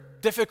other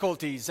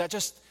difficulties that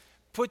just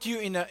put you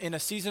in a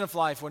season of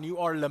life when you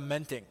are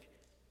lamenting,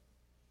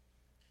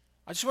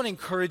 I just want to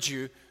encourage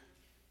you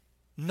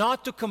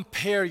not to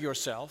compare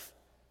yourself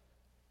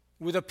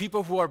with the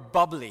people who are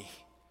bubbly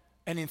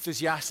and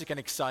enthusiastic and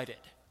excited.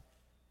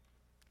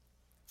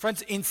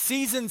 Friends, in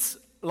seasons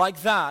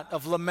like that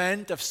of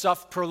lament,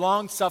 of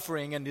prolonged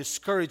suffering and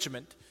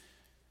discouragement,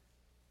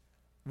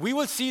 we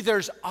will see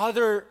there's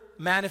other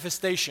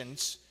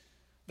manifestations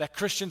that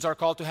Christians are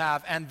called to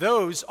have, and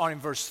those are in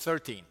verse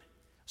 13.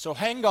 So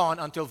hang on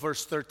until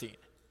verse 13.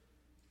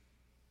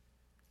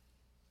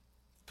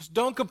 Just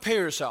don't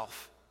compare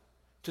yourself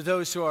to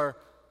those who are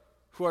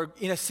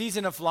in a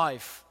season of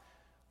life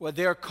where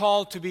they are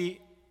called to be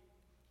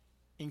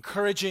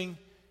encouraging,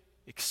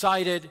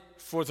 excited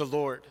for the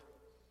Lord.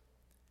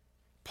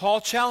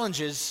 Paul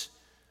challenges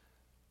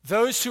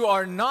those who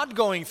are not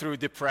going through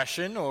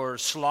depression or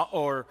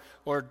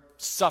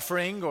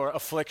suffering or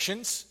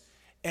afflictions,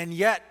 and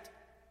yet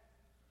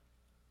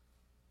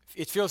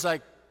it feels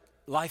like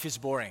life is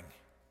boring.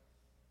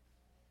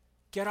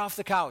 Get off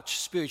the couch,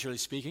 spiritually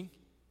speaking,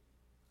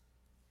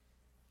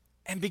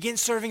 and begin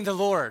serving the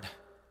Lord.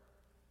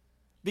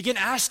 Begin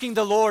asking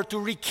the Lord to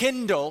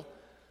rekindle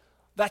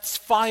that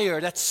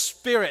fire, that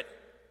spirit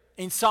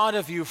inside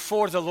of you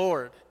for the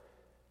Lord.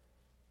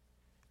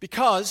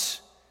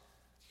 Because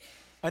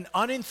an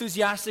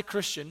unenthusiastic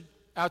Christian,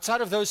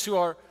 outside of those who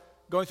are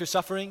going through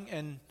suffering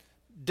and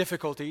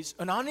difficulties,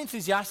 an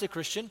unenthusiastic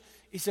Christian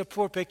is a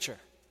poor picture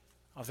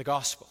of the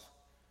gospel.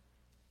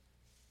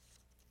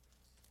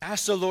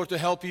 Ask the Lord to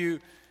help you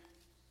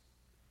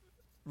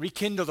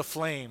rekindle the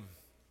flame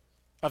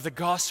of the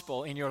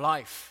gospel in your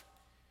life.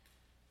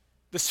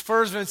 This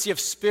fervency of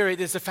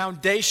spirit is the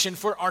foundation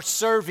for our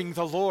serving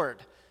the Lord.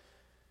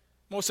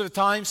 Most of the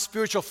time,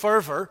 spiritual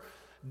fervor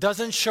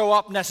doesn't show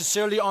up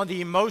necessarily on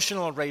the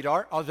emotional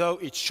radar, although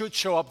it should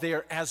show up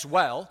there as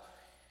well,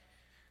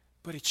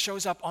 but it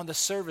shows up on the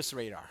service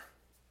radar.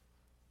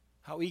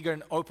 How eager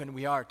and open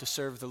we are to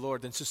serve the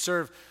Lord and to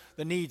serve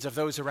the needs of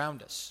those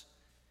around us.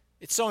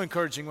 It's so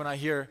encouraging when I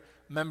hear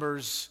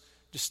members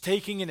just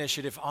taking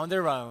initiative on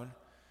their own,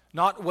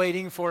 not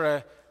waiting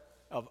for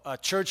a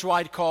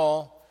church-wide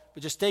call,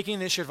 but just taking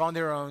initiative on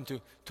their own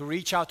to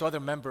reach out to other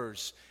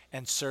members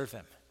and serve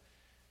them.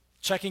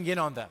 Checking in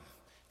on them,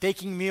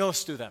 taking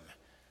meals to them,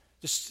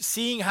 just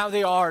seeing how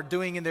they are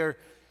doing in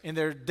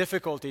their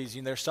difficulties,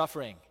 in their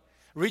suffering.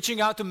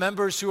 Reaching out to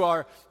members who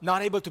are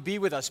not able to be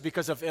with us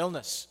because of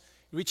illness.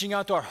 Reaching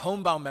out to our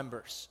homebound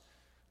members,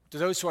 to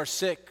those who are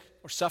sick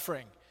or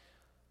suffering.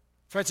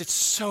 Friends, it's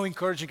so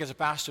encouraging as a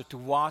pastor to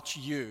watch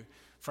you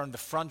from the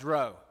front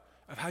row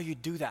of how you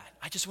do that.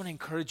 I just want to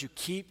encourage you,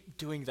 keep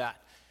doing that.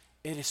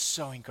 It is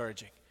so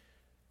encouraging.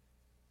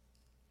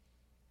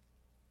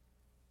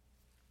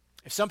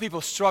 If some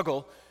people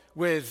struggle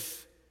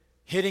with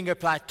hitting a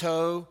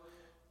plateau,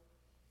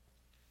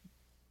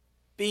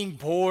 being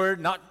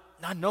bored, not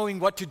knowing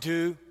what to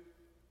do,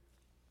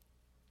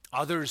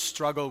 others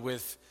struggle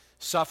with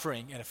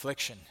suffering and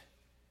affliction.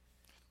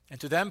 And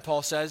to them,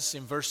 Paul says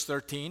in verse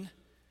 13,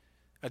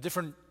 a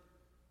different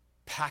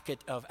packet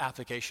of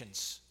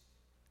applications.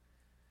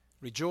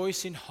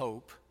 Rejoice in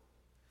hope,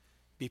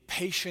 be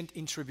patient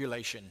in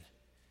tribulation,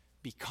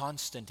 be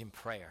constant in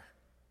prayer.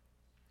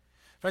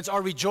 Friends,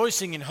 our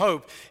rejoicing in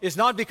hope is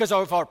not because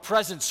of our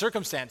present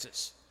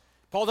circumstances.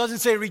 Paul doesn't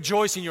say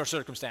rejoice in your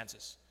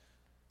circumstances.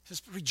 He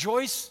says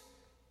rejoice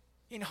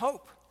in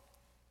hope.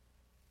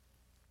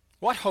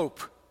 What hope?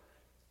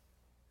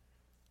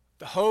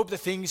 The hope that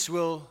things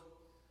will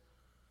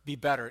be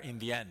better in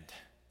the end.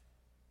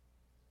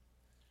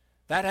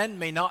 That end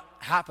may not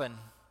happen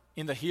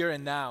in the here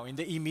and now, in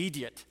the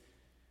immediate.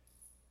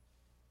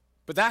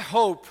 But that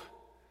hope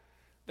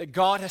that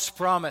God has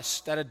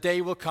promised that a day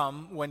will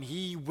come when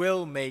He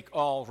will make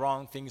all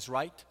wrong things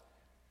right,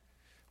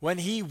 when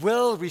He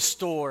will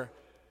restore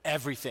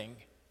everything,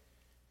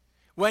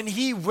 when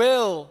He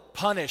will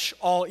punish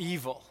all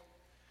evil,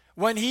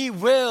 when He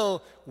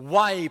will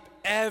wipe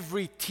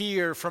every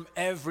tear from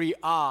every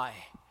eye.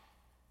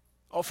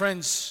 Oh,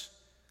 friends,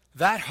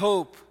 that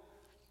hope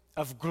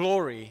of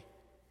glory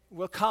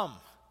will come.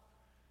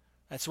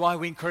 That's why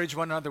we encourage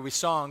one another with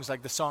songs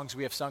like the songs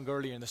we have sung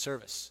earlier in the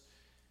service.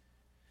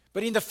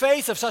 But in the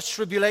face of such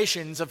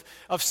tribulations,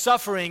 of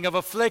suffering, of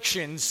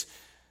afflictions,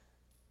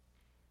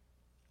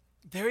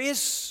 there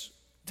is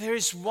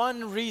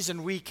one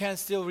reason we can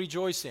still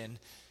rejoice in.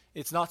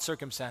 It's not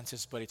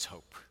circumstances, but it's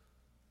hope.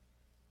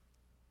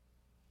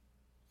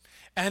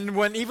 And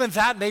when even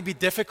that may be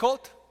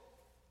difficult,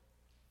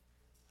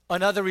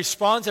 another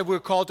response that we're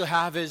called to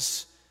have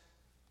is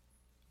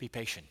be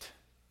patient.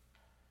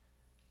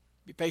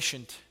 Be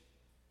patient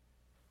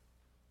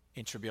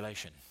in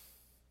tribulation.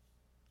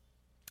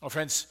 Oh,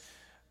 friends,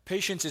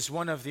 patience is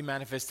one of the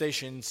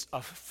manifestations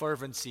of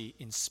fervency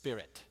in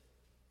spirit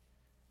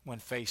when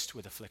faced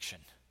with affliction.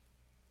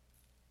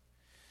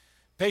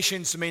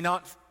 Patience may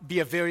not be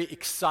a very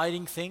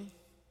exciting thing.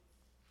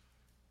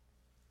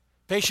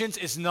 Patience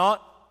is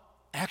not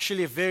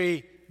actually a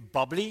very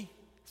bubbly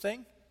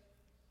thing.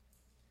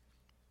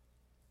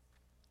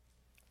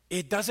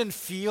 It doesn't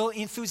feel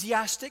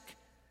enthusiastic.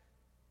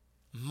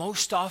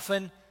 Most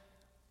often,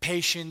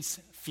 patience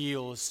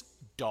feels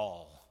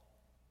dull.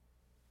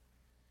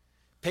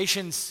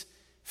 Patience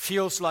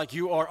feels like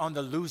you are on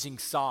the losing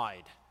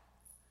side.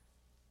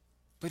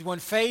 But when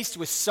faced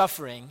with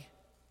suffering,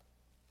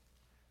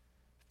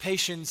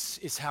 patience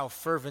is how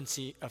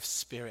fervency of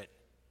spirit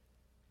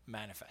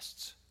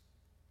manifests.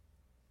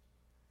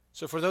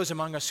 So for those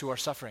among us who are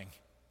suffering,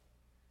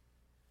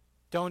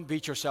 don't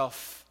beat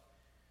yourself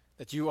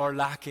that you are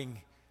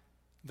lacking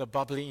the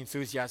bubbly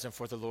enthusiasm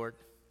for the Lord.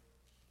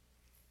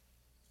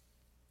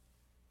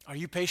 Are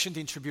you patient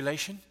in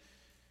tribulation?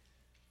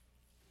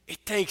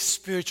 It takes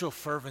spiritual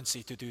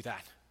fervency to do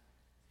that.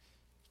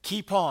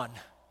 Keep on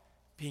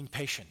being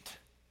patient.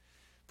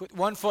 Put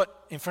one foot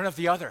in front of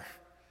the other.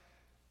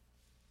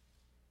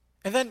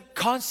 And then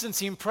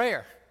constancy in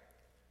prayer.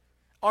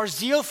 Our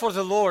zeal for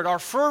the Lord, our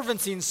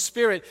fervency in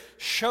spirit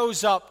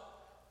shows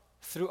up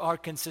through our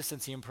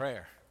consistency in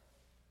prayer.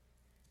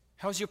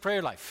 How's your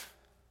prayer life?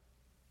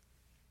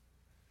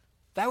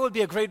 That would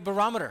be a great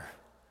barometer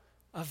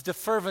of the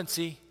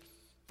fervency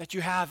that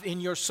you have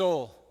in your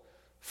soul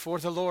for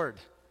the Lord.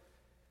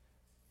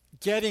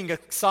 Getting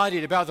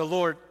excited about the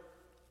Lord,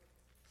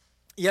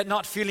 yet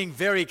not feeling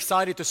very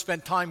excited to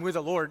spend time with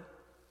the Lord,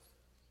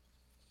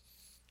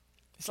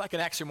 it's like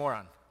an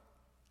oxymoron.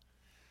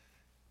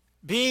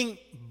 Being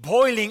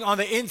boiling on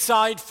the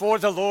inside for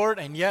the Lord,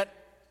 and yet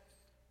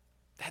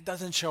that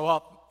doesn't show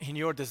up in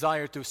your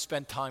desire to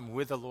spend time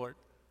with the Lord.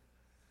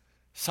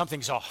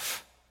 Something's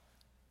off.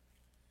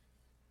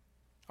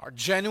 Our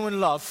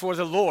genuine love for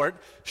the Lord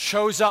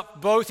shows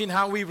up both in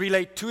how we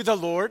relate to the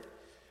Lord,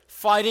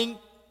 fighting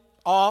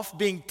off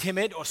being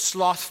timid or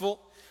slothful,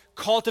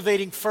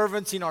 cultivating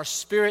fervency in our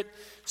spirit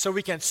so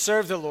we can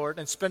serve the Lord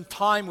and spend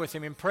time with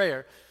Him in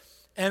prayer.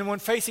 And when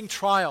facing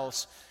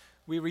trials,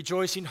 we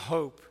rejoice in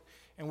hope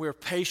and we're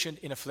patient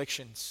in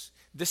afflictions.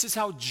 This is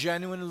how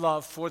genuine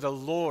love for the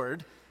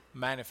Lord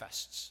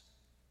manifests.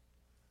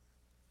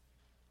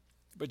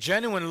 But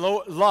genuine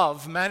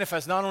love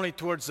manifests not only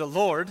towards the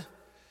Lord,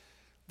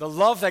 the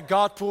love that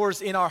God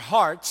pours in our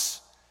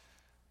hearts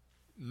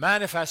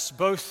manifests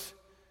both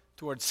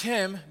towards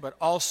Him, but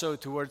also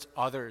towards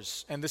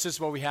others. And this is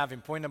what we have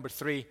in point number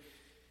 3.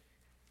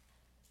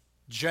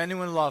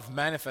 Genuine love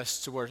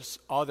manifests towards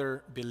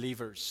other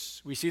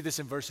believers. We see this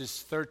in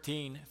verses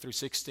 13 through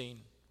 16.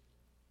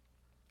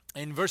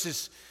 In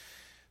verses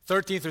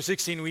 13 through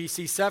 16, we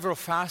see several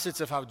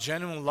facets of how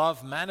genuine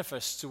love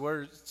manifests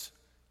towards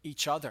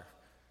each other,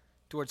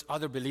 towards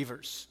other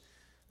believers.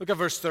 Look at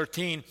verse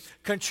 13.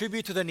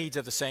 Contribute to the needs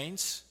of the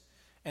saints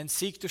and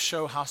seek to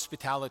show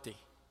hospitality.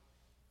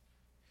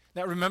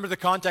 Now remember the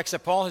context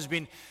that Paul has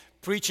been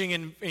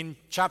preaching in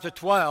chapter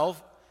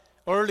 12.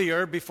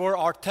 Earlier, before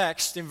our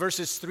text, in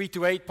verses 3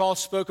 to 8, Paul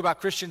spoke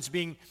about Christians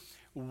being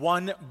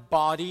one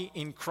body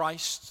in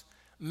Christ,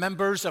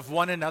 members of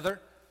one another.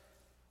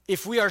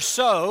 If we are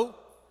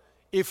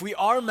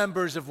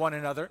members of one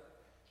another,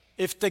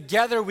 if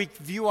together we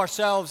view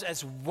ourselves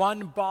as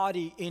one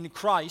body in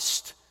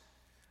Christ,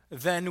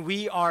 then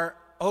we are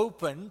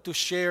open to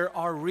share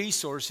our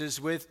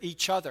resources with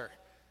each other.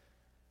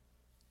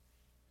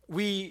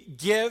 We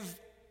give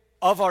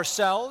of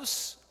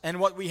ourselves and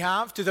what we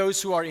have to those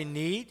who are in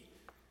need.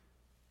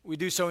 We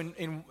do so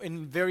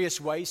in various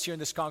ways here in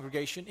this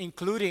congregation,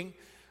 including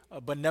a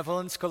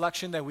benevolence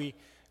collection that we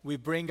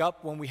bring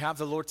up when we have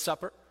the Lord's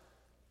Supper.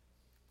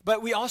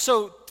 But we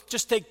also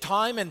just take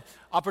time and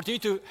opportunity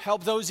to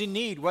help those in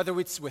need, whether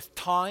it's with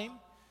time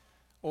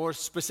or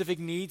specific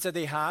needs that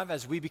they have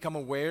as we become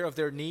aware of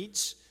their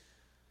needs.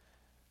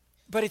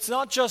 But it's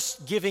not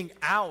just giving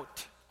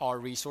out our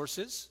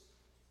resources,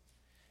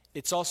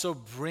 it's also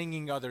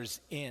bringing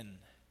others in.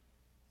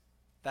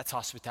 That's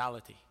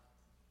hospitality.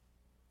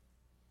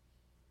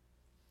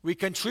 We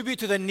contribute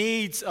to the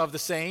needs of the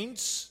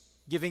saints,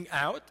 giving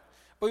out,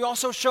 but we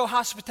also show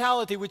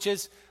hospitality, which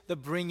is the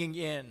bringing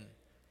in.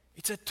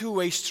 It's a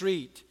two-way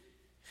street.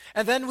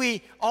 And then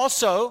we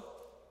also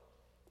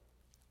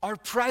are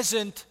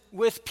present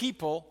with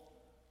people,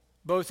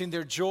 both in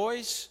their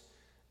joys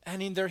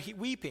and in their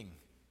weeping.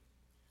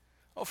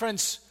 Oh,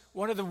 friends,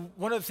 one of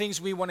the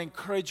things we want to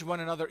encourage one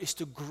another is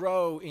to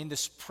grow in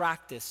this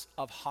practice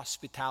of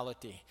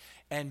hospitality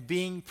and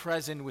being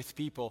present with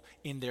people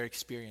in their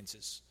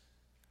experiences.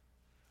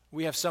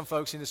 We have some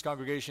folks in this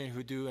congregation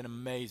who do an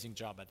amazing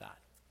job at that.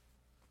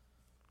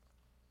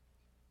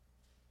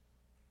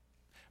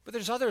 But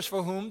there's others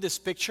for whom this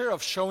picture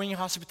of showing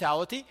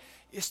hospitality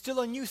is still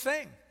a new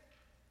thing.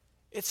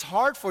 It's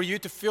hard for you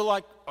to feel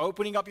like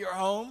opening up your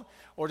home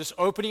or just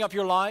opening up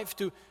your life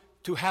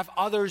to have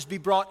others be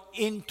brought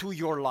into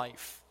your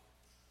life.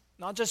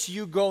 Not just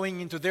you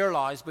going into their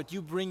lives, but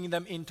you bringing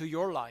them into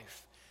your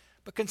life.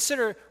 But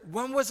consider,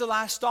 when was the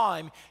last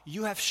time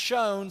you have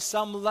shown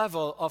some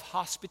level of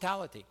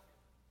hospitality?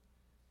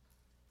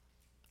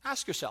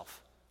 Ask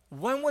yourself,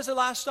 when was the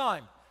last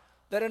time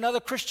that another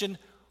Christian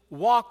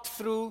walked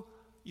through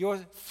your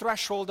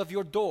threshold of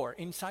your door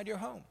inside your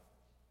home?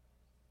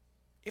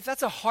 If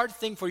that's a hard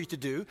thing for you to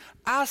do,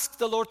 ask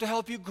the Lord to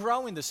help you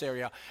grow in this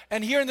area.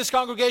 And here in this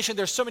congregation,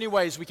 there's so many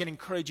ways we can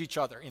encourage each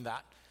other in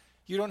that.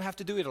 You don't have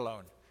to do it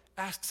alone.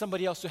 Ask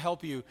somebody else to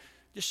help you.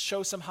 Just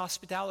show some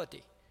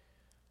hospitality.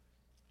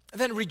 And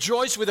then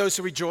rejoice with those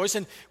who rejoice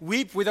and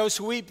weep with those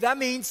who weep. That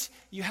means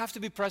you have to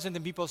be present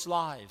in people's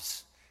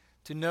lives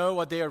to know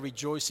what they are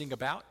rejoicing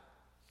about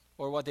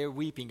or what they're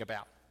weeping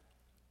about.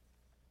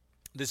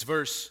 This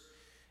verse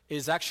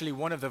is actually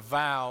one of the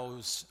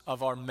vows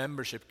of our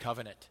membership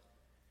covenant.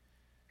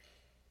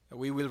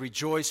 We will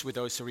rejoice with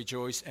those who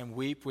rejoice and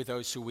weep with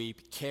those who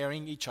weep,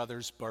 carrying each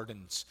other's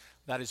burdens.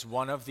 That is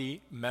one of the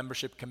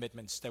membership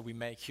commitments that we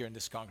make here in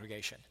this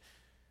congregation.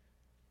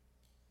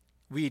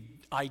 We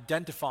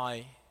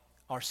identify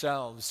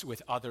ourselves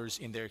with others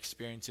in their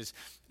experiences,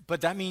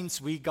 but that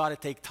means we got to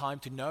take time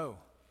to know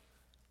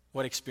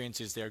what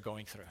experiences they're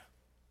going through.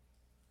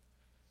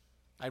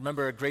 I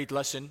remember a great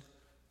lesson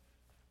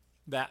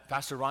that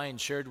Pastor Ryan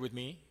shared with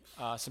me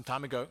some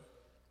time ago.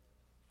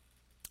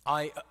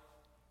 I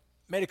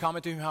made a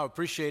comment to him how I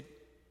appreciate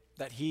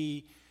that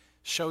he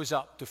shows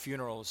up to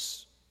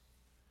funerals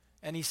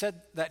And he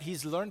said that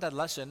he's learned that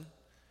lesson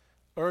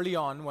early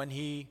on when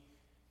he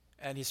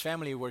and his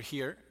family were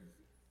here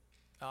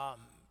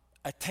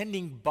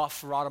attending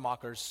Buff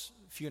Rademacher's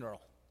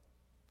funeral.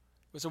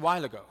 It was a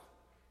while ago.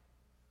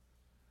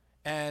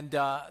 And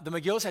the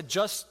McGills had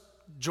just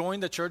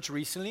joined the church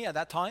recently at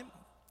that time,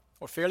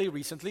 or fairly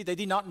recently. They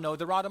did not know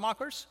the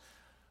Rademachers,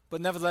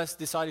 but nevertheless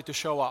decided to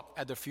show up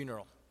at the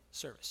funeral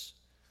service.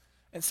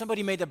 And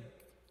somebody made a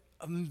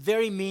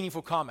very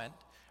meaningful comment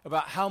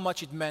about how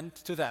much it meant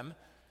to them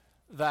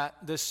that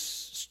this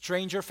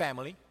stranger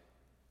family,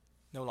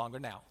 no longer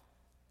now,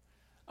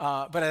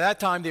 but at that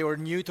time they were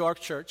new to our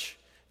church,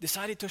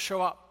 decided to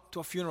show up to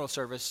a funeral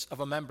service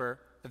of a member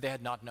that they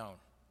had not known.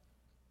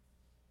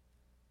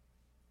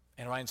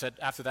 And Ryan said,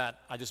 after that,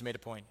 I just made a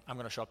point. I'm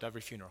going to show up to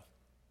every funeral.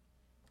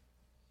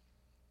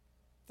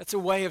 That's a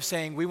way of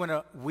saying we want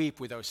to weep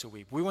with those who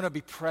weep. We want to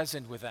be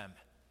present with them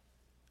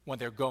when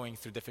they're going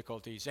through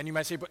difficulties. And you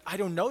might say, but I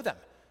don't know them.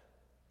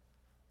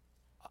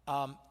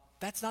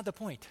 That's not the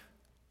point.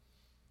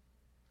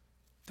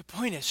 The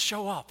point is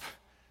show up.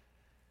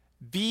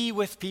 Be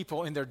with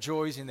people in their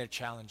joys and their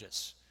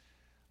challenges.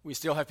 We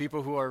still have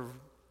people who are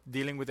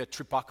dealing with a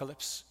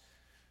tripocalypse.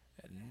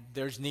 And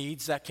there's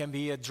needs that can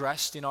be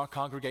addressed in our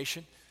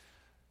congregation.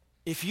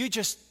 If you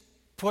just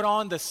put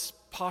on this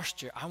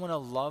posture, I want to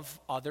love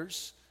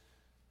others.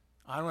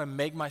 I want to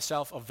make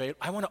myself available.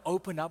 I want to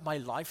open up my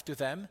life to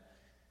them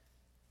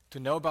to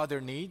know about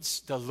their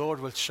needs. The Lord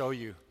will show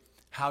you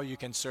how you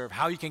can serve,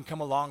 how you can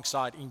come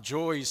alongside in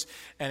joys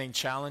and in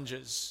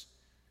challenges.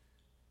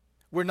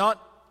 We're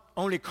not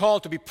only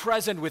called to be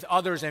present with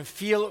others and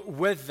feel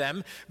with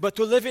them, but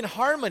to live in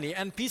harmony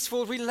and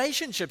peaceful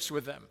relationships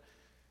with them.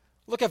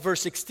 Look at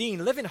verse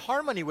 16. Live in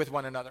harmony with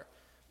one another.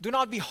 Do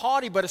not be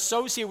haughty, but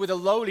associate with the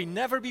lowly.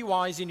 Never be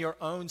wise in your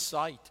own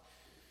sight.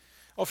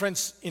 Oh,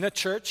 friends, in a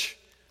church,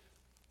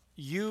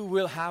 you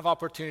will have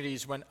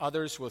opportunities when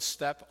others will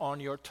step on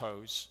your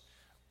toes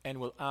and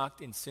will act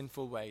in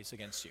sinful ways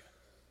against you.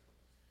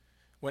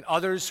 When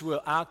others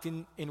will act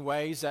in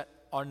ways that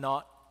are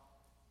not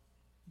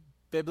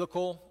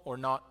biblical or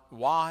not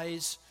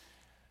wise,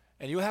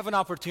 and you have an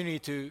opportunity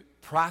to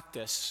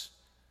practice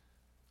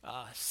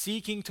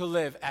seeking to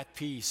live at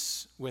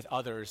peace with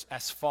others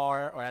as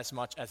far or as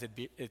much as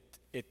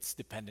it's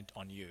dependent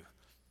on you.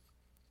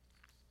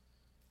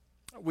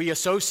 We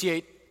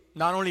associate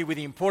not only with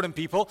the important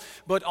people,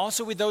 but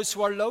also with those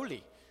who are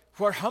lowly,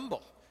 who are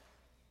humble.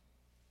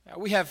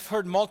 We have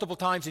heard multiple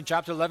times in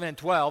chapter 11 and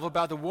 12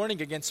 about the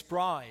warning against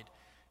pride,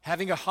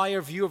 having a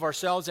higher view of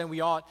ourselves than we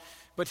ought.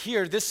 But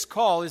here, this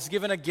call is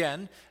given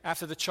again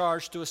after the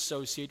charge to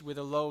associate with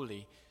the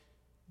lowly.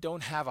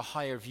 Don't have a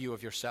higher view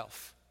of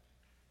yourself.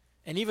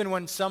 And even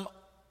when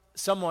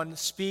someone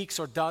speaks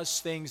or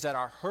does things that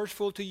are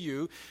hurtful to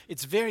you,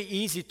 it's very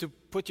easy to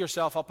put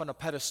yourself up on a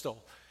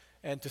pedestal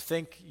and to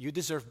think you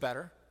deserve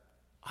better.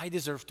 I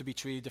deserve to be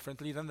treated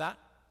differently than that.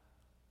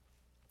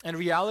 And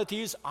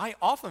reality is, I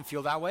often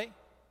feel that way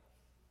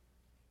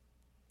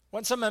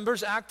when some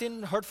members act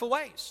in hurtful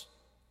ways.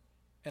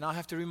 And I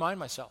have to remind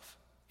myself,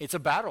 it's a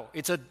battle.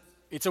 It's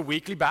a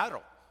weekly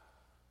battle.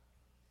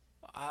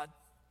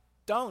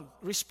 Don't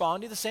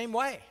respond in the same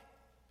way.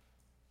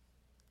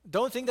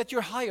 Don't think that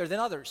you're higher than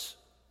others.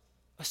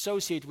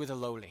 Associate with the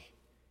lowly.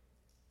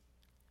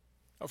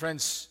 Oh,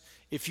 friends,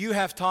 if you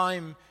have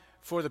time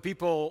for the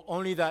people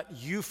only that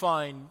you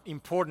find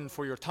important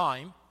for your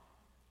time,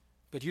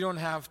 but you don't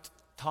have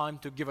time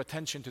to give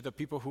attention to the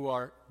people who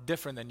are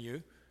different than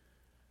you,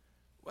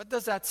 what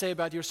does that say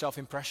about your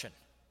self-impression,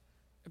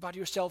 about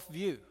your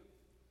self-view?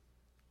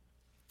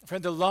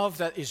 Friend, the love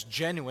that is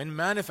genuine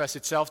manifests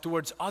itself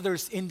towards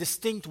others in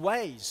distinct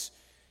ways.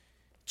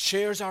 It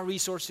shares our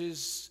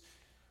resources.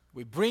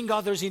 We bring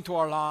others into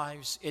our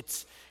lives.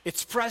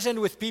 It's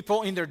present with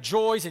people in their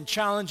joys and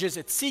challenges.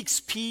 It seeks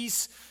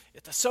peace.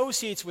 It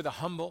associates with the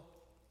humble.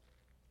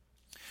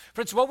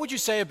 Friends, what would you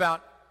say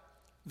about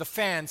the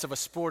fans of a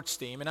sports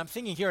team? And I'm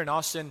thinking here in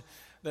Austin,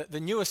 the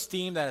newest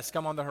team that has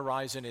come on the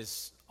horizon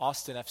is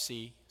Austin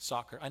FC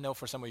Soccer. I know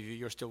for some of you,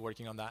 you're still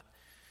working on that.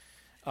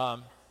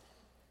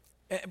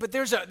 But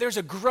there's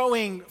a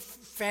growing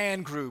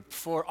fan group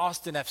for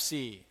Austin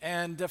FC.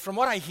 And from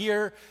what I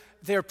hear,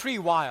 they're pretty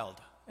wild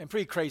and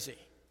pretty crazy.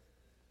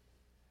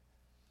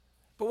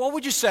 But what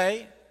would you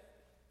say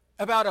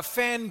about a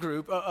fan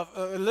group,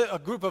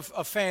 a group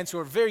of fans who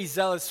are very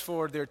zealous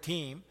for their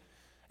team?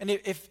 And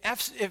if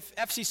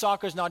FC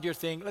Soccer is not your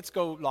thing, let's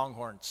go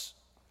Longhorns.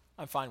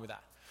 I'm fine with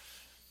that.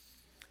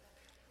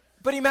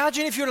 But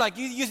imagine if you're like,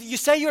 you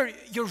say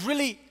you're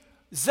really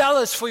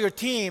zealous for your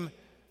team,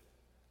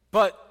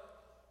 but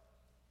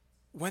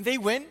when they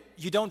win,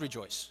 you don't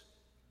rejoice.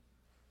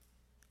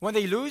 When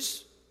they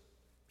lose,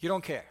 you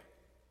don't care.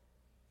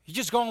 You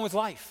just go on with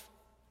life.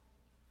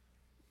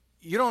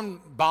 You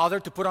don't bother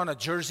to put on a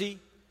jersey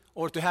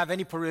or to have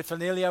any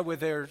paraphernalia with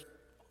their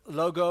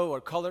logo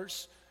or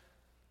colors.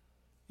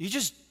 You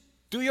just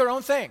do your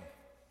own thing.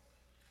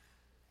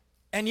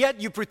 And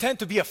yet you pretend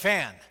to be a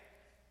fan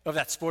of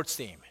that sports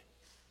team.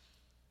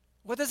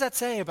 What does that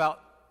say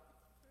about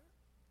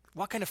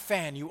what kind of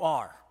fan you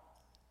are?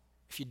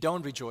 if you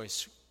don't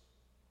rejoice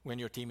when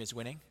your team is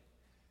winning,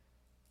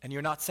 and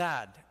you're not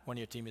sad when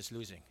your team is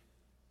losing.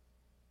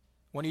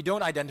 When you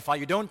don't identify,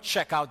 you don't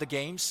check out the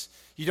games,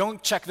 you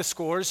don't check the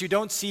scores, you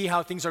don't see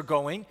how things are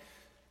going,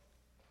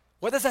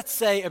 what does that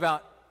say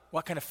about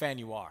what kind of fan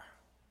you are?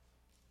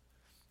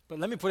 But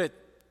let me put it,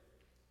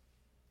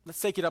 let's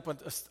take it up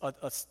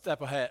a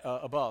step ahead,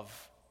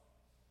 above.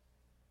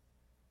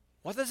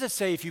 What does it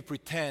say if you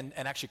pretend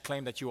and actually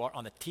claim that you are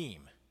on a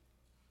team?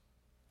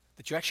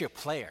 That you're actually a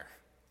player?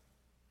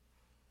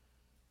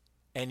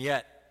 And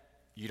yet,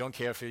 you don't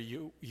care if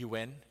you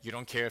win, you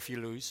don't care if you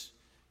lose,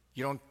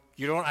 you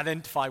don't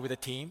identify with a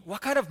team.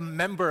 What kind of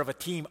member of a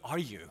team are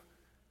you?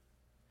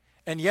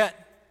 And yet,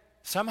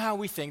 somehow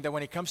we think that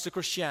when it comes to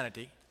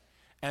Christianity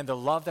and the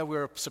love that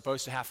we're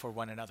supposed to have for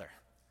one another,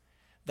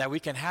 that we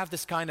can have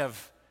this kind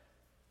of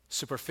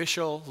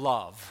superficial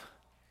love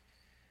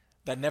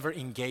that never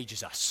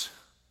engages us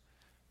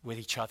with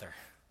each other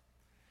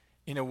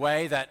in a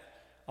way that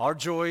our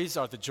joys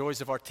are the joys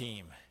of our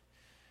team.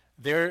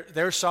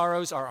 Their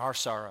sorrows are our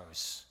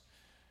sorrows.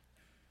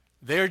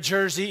 Their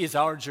jersey is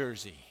our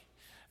jersey.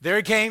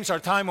 Their games are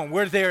time when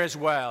we're there as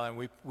well,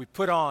 and we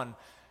put on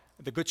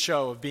the good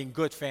show of being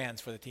good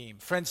fans for the team.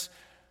 Friends,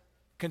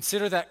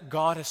 consider that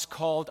God has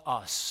called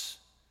us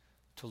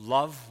to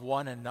love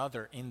one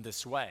another in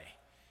this way,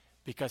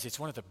 because it's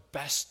one of the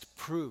best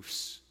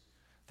proofs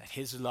that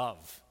His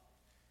love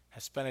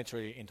has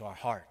penetrated into our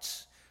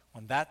hearts.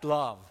 When that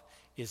love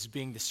is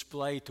being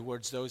displayed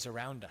towards those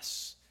around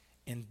us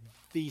in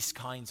these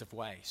kinds of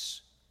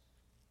ways.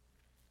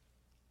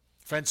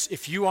 Friends,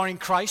 if you are in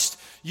Christ,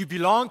 you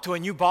belong to a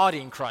new body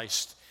in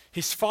Christ.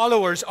 His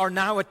followers are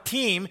now a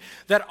team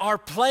that are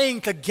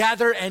playing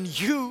together, and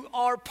you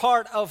are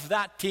part of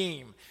that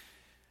team.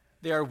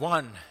 They are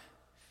one,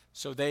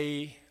 so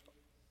they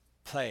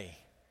play.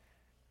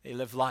 They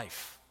live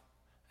life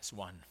as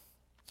one.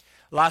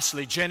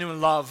 Lastly,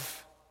 genuine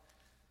love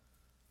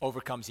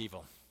overcomes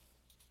evil.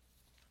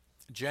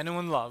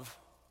 Genuine love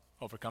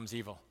overcomes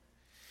evil.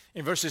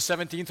 In verses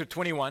 17 through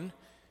 21,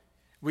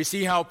 we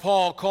see how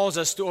Paul calls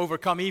us to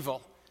overcome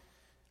evil.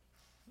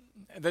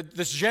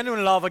 This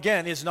genuine love,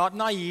 again, is not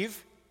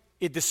naive.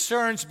 It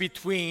discerns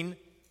between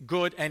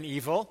good and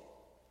evil.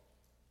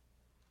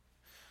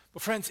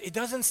 But friends, it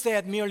doesn't stay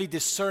at merely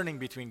discerning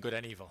between good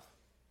and evil.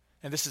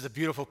 And this is the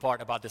beautiful part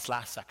about this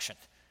last section.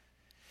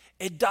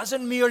 It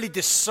doesn't merely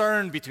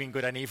discern between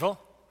good and evil.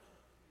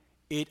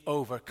 It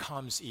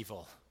overcomes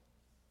evil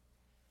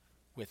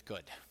with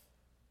good.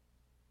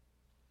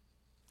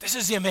 This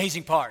is the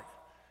amazing part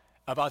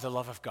about the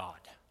love of God.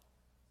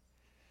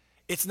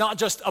 It's not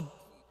just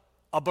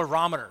a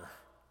barometer.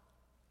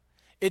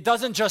 It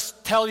doesn't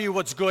just tell you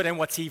what's good and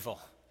what's evil.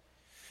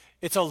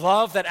 It's a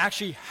love that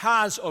actually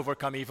has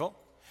overcome evil.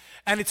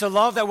 And it's a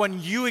love that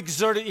when you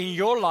exert it in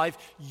your life,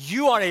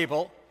 you are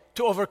able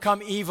to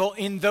overcome evil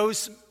in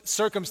those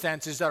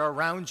circumstances that are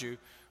around you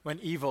when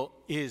evil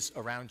is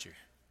around you.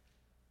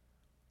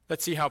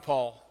 Let's see how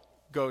Paul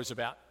goes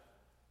about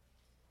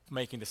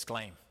making this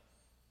claim.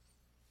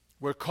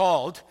 We're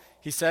called,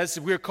 he says,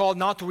 we're called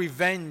not to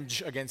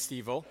revenge against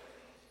evil,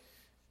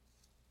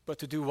 but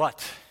to do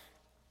what?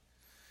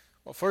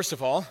 Well, first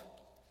of all,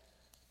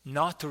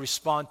 not to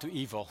respond to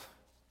evil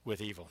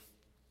with evil.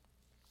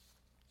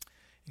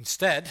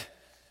 Instead,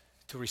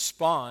 to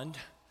respond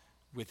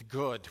with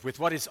good, with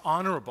what is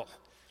honorable.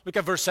 Look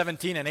at verse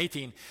 17 and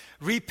 18.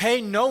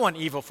 Repay no one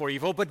evil for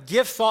evil, but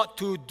give thought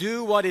to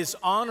do what is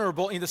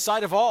honorable in the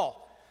sight of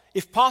all.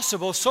 If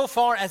possible, so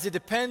far as it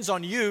depends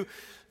on you,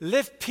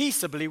 live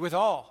peaceably with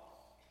all.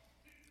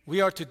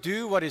 We are to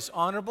do what is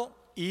honorable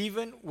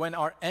even when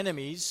our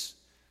enemies,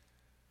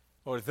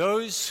 or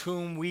those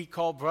whom we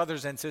call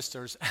brothers and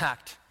sisters,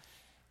 act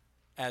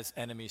as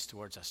enemies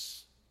towards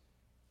us.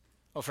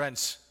 Oh,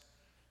 friends,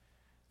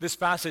 this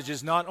passage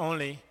is not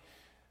only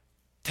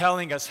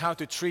telling us how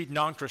to treat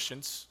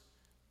non-Christians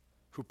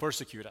who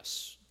persecute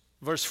us.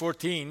 Verse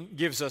 14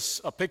 gives us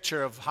a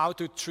picture of how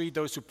to treat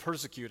those who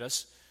persecute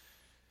us.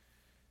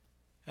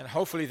 And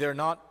hopefully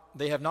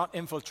they have not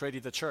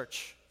infiltrated the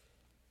church.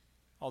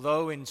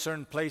 Although in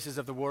certain places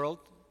of the world,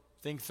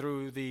 think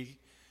through the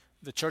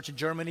church in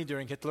Germany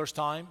during Hitler's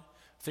time,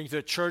 think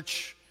the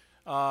church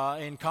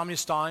in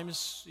communist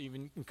times,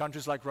 even in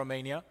countries like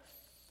Romania,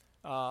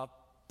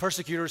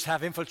 persecutors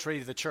have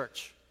infiltrated the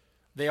church.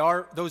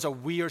 Those are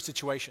weird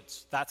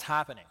situations. That's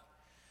happening.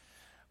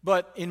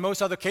 But in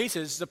most other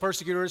cases, the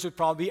persecutors would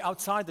probably be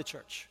outside the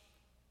church.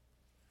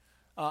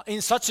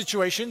 In such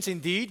situations,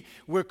 indeed,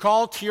 we're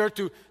called here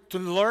to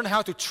learn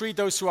how to treat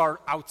those who are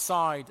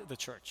outside the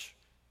church.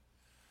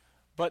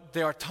 But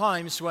there are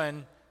times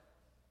when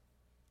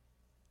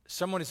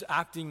someone is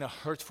acting in a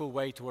hurtful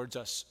way towards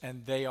us,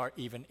 and they are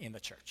even in the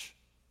church.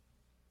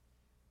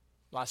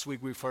 Last week,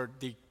 we've heard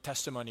the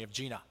testimony of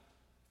Gina,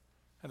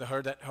 and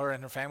heard that her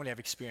and her family have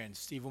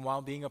experienced, even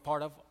while being a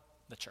part of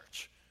the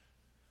church.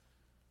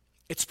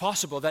 It's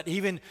possible that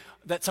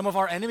that some of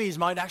our enemies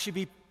might actually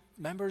be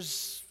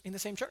members in the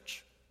same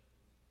church.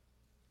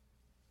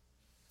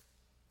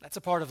 That's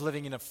a part of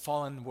living in a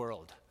fallen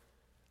world.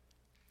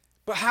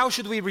 But how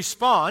should we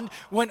respond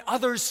when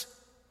others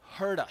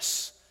hurt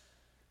us?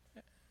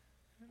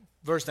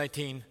 Verse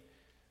 19,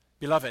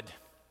 beloved,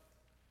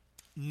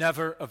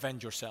 never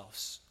avenge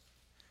yourselves,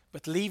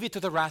 but leave it to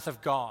the wrath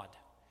of God.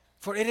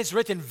 For it is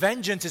written,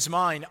 vengeance is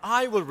mine,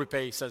 I will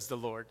repay, says the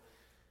Lord.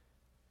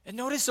 And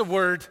notice the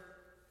word,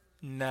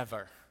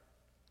 never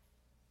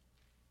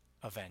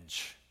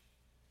avenge.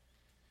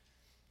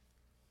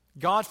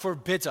 God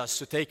forbids us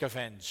to take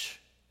revenge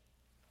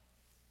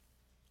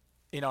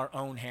in our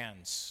own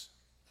hands.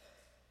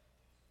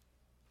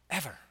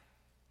 Ever.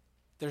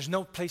 There's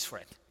no place for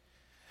it.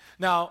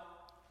 Now,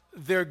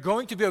 there are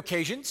going to be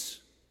occasions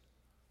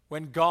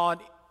when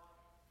God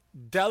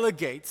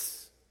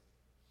delegates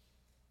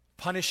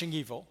punishing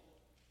evil.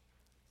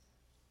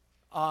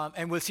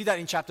 And we'll see that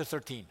in chapter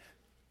 13.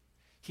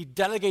 He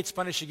delegates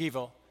punishing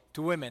evil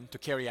to women to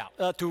carry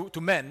out,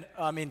 to men,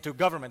 to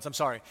governments,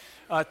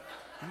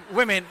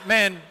 women,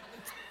 men.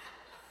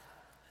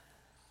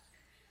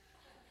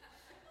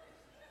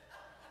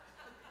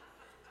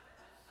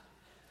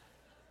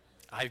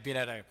 I've been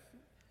at a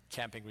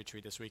camping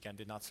retreat this weekend,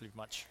 did not sleep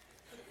much.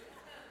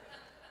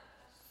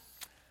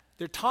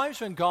 There are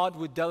times when God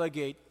would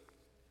delegate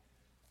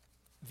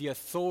the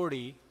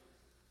authority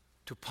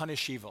to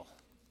punish evil.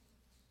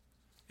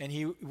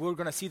 And we're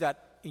going to see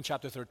that in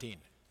chapter 13.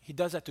 He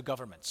does that to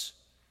governments.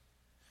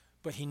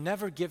 But he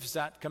never gives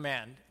that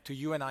command to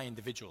you and I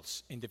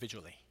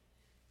individually.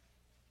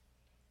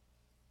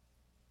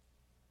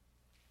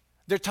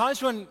 There are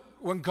times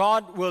when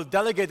God will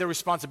delegate the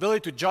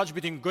responsibility to judge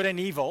between good and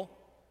evil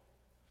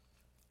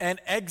and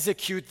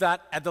execute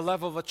that at the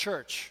level of a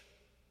church.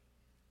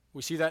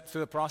 We see that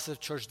through the process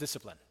of church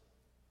discipline.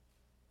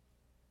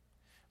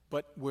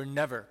 But we're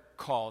never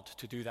called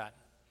to do that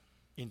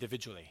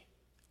individually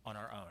on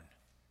our own.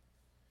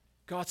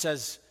 God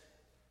says,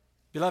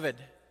 beloved,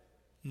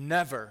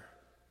 never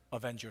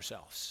avenge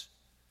yourselves.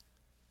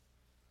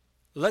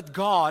 Let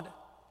God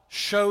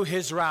show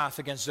his wrath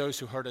against those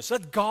who hurt us.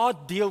 Let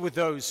God deal with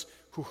those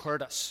who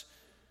hurt us.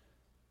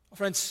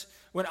 Friends,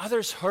 when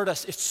others hurt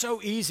us, it's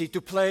so easy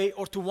to play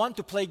or to want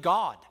to play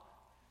God,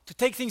 to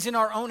take things in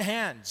our own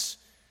hands.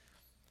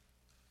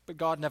 But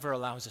God never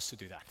allows us to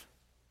do that.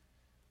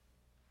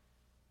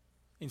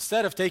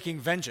 Instead of taking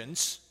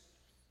vengeance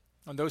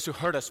on those who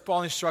hurt us,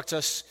 Paul instructs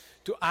us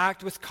to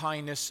act with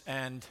kindness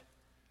and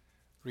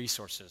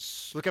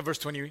resources. Look at verse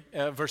 20.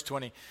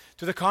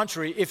 To the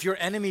contrary, if your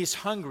enemy is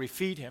hungry,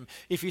 feed him.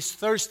 If he's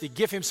thirsty,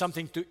 give him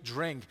something to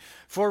drink.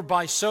 For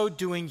by so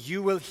doing,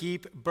 you will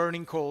heap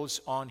burning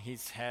coals on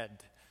his head.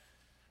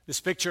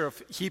 This picture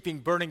of heaping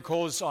burning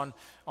coals on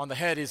the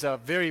head is a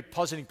very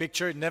puzzling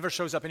picture. It never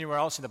shows up anywhere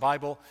else in the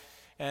Bible.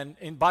 And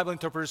in Bible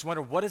interpreters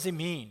wonder, what does it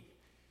mean?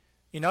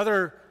 In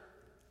other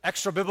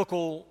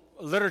extra-biblical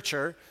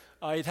literature,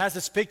 it has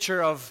this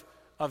picture of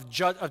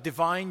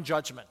divine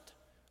judgment.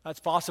 That's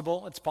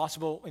possible. It's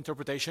possible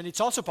interpretation.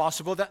 It's also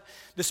possible that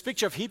this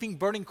picture of heaping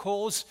burning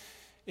coals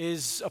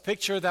is a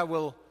picture that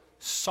will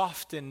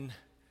soften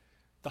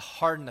the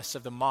hardness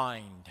of the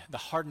mind, the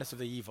hardness of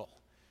the evil.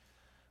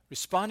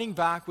 Responding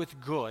back with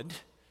good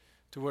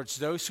towards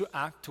those who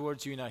act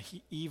towards you in an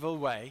evil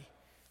way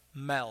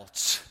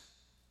melts,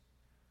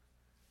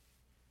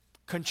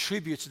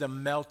 contributes to the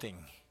melting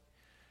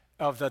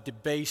of the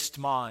debased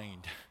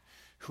mind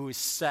who is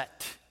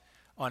set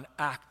on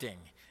acting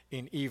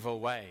in evil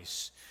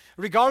ways.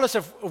 Regardless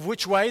of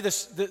which way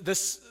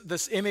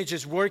this image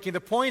is working,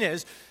 the point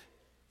is,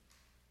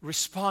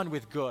 respond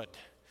with good.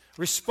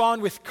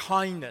 Respond with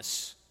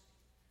kindness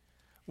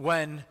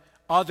when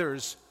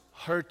others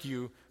hurt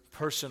you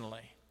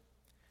personally.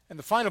 And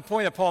the final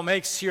point that Paul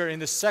makes here in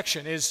this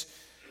section is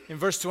in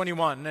verse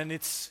 21, and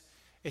it's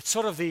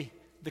sort of the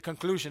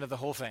conclusion of the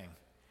whole thing.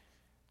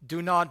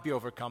 Do not be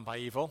overcome by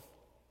evil,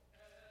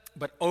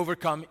 but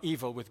overcome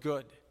evil with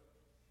good.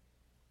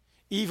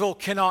 Evil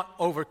cannot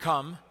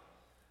overcome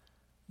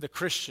the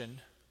Christian,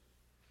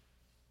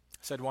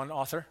 said one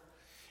author.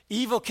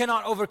 Evil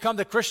cannot overcome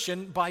the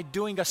Christian by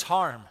doing us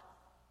harm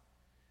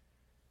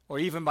or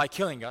even by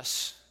killing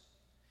us.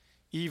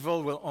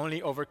 Evil will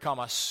only overcome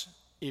us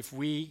if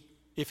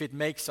it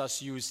makes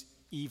us use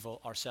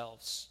evil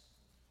ourselves.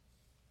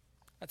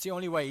 That's the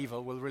only way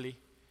evil will really,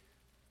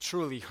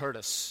 truly hurt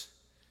us,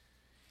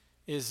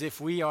 is if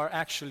we are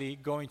actually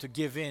going to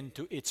give in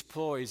to its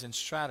ploys and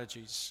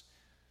strategies.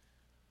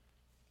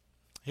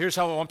 Here's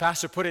how one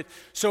pastor put it.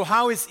 So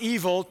how is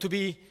evil to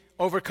be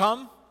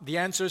overcome? The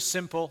answer is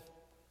simple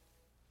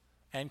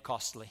and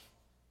costly.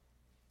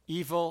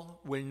 Evil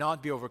will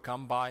not be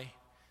overcome by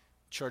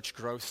church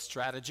growth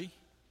strategy,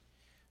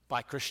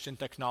 by Christian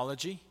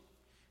technology,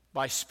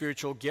 by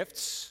spiritual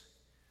gifts,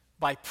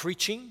 by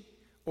preaching,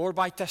 or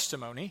by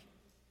testimony.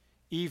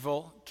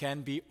 Evil can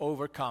be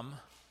overcome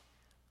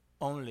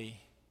only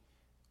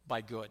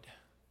by good.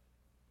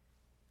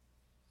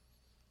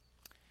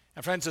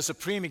 And friends, the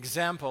supreme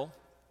example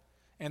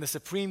and the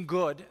supreme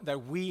good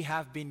that we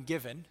have been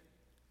given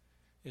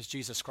is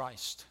Jesus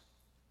Christ.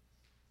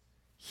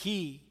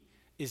 He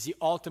is the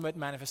ultimate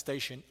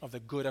manifestation of the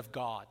good of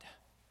God,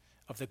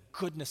 of the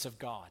goodness of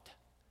God.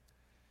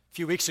 A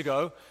few weeks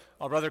ago,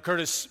 our brother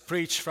Curtis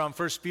preached from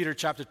 1 Peter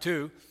chapter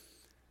 2.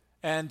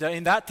 And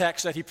in that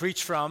text that he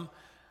preached from,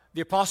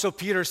 the Apostle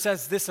Peter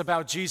says this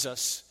about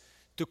Jesus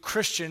to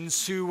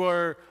Christians who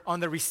were on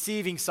the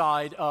receiving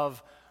side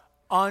of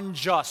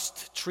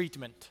unjust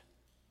treatment.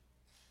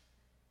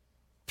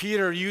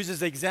 Peter uses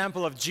the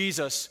example of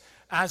Jesus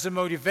as a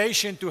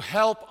motivation to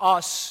help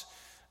us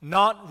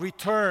not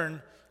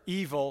return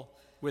evil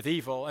with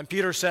evil. And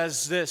Peter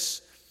says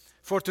this,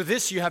 "For to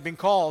this you have been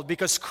called,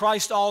 because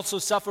Christ also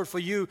suffered for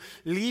you,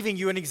 leaving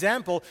you an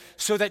example,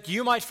 so that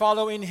you might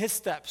follow in his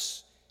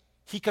steps.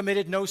 He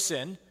committed no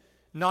sin,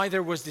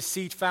 neither was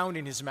deceit found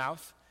in his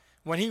mouth.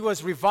 When he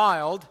was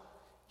reviled,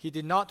 he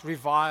did not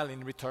revile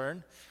in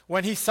return.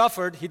 When he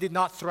suffered, he did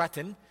not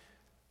threaten,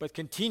 but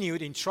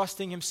continued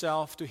entrusting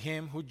himself to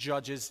him who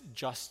judges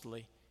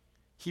justly.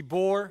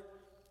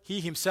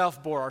 He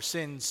himself bore our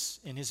sins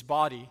in his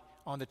body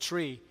on the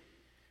tree,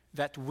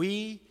 that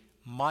we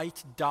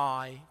might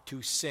die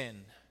to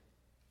sin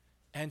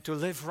and to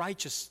live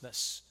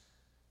righteousness.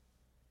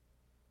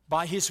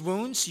 By his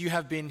wounds you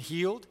have been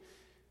healed,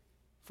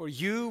 for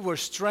you were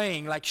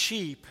straying like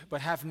sheep,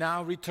 but have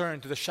now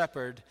returned to the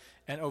shepherd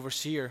and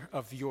overseer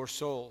of your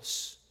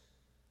souls."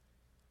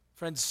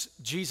 Friends,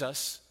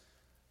 Jesus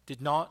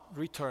did not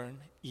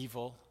return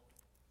evil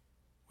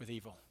with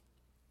evil.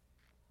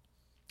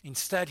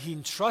 Instead, he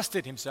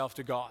entrusted himself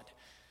to God,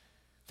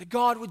 that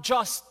God would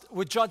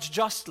judge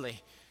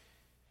justly.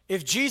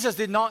 If Jesus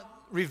did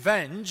not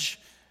revenge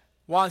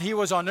while he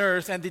was on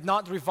earth and did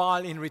not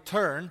revile in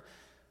return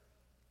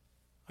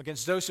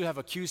against those who have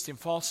accused him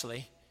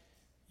falsely,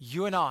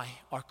 you and I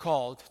are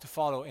called to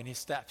follow in his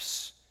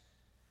steps.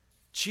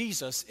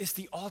 Jesus is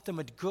the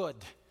ultimate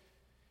good.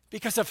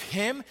 Because of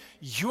him,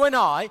 you and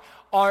I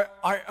are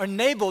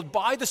enabled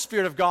by the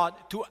Spirit of God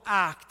to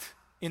act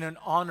in an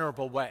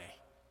honorable way,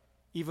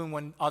 even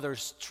when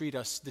others treat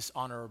us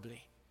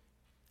dishonorably.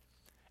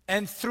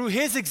 And through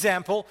his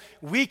example,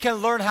 we can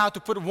learn how to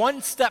put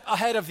one step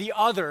ahead of the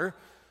other,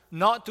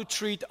 not to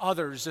treat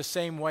others the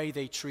same way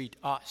they treat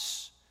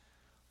us.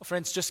 Well,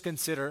 friends, just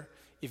consider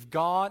if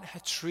God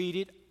had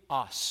treated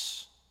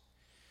us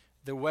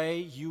the way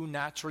you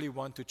naturally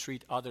want to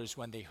treat others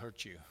when they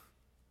hurt you,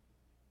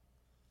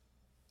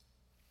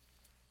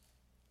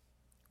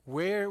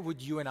 where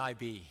would you and I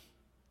be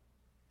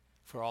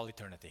for all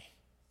eternity?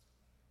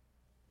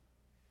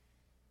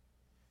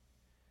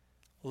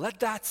 Let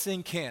that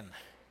sink in,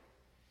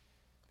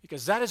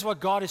 because that is what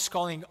God is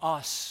calling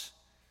us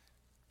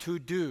to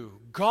do.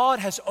 God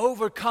has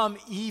overcome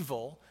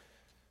evil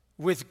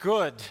with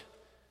good,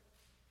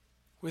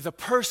 with the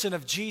person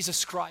of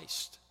Jesus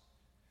Christ.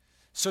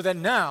 So that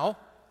now,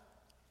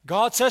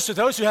 God says to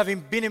those who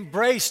have been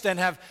embraced and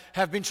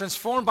have been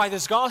transformed by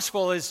this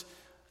gospel is,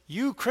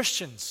 you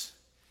Christians,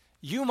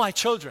 you my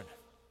children,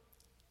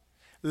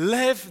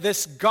 live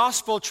this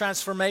gospel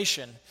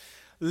transformation.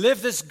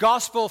 Live this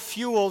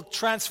gospel-fueled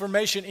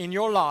transformation in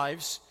your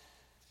lives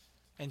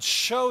and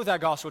show that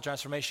gospel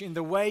transformation in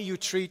the way you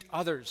treat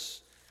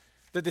others.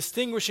 The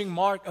distinguishing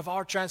mark of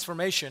our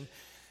transformation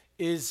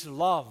is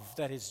love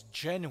that is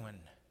genuine,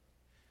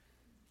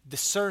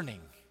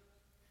 discerning,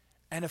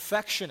 and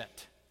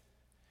affectionate.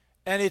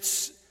 And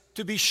it's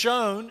to be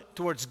shown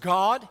towards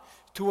God,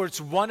 towards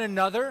one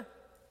another,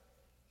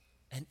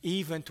 and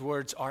even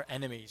towards our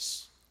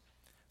enemies.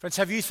 Friends,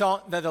 have you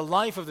thought that the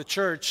life of the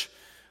church,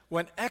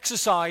 when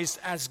exercised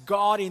as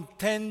God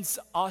intends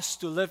us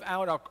to live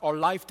out our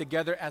life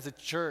together as a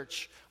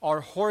church, our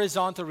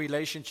horizontal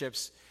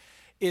relationships,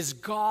 is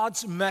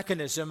God's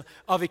mechanism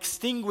of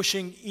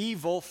extinguishing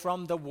evil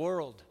from the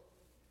world?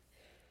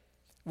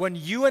 When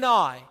you and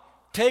I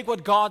take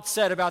what God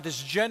said about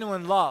this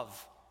genuine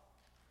love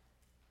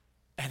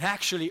and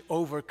actually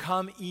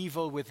overcome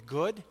evil with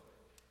good,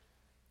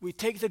 we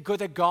take the good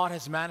that God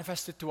has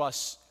manifested to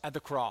us at the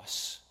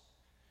cross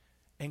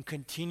and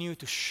continue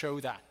to show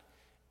that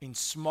in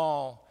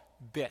small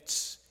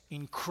bits,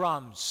 in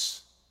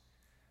crumbs,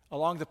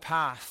 along the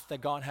path that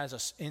God has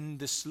us in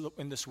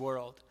this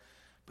world.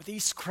 But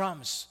these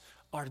crumbs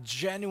are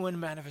genuine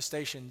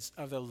manifestations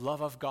of the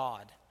love of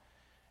God.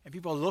 And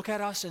people look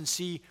at us and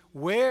see,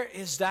 where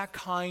is that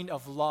kind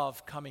of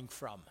love coming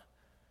from?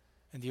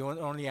 And the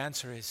only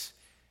answer is,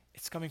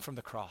 it's coming from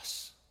the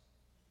cross.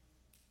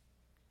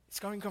 It's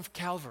coming from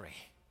Calvary.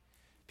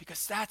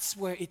 Because that's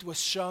where it was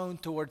shown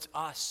towards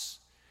us.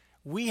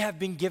 We have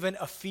been given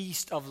a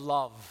feast of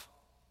love.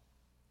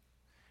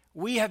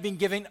 We have been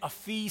given a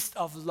feast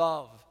of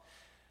love.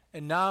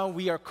 And now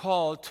we are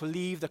called to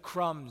leave the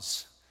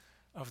crumbs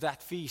of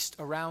that feast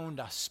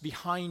around us,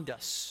 behind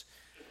us.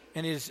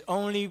 And it is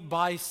only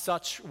by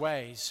such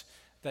ways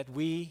that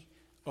we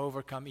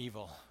overcome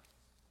evil.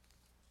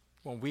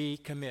 When we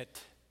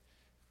commit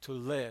to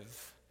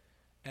live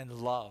and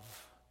love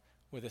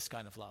with this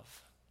kind of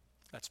love.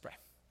 Let's pray.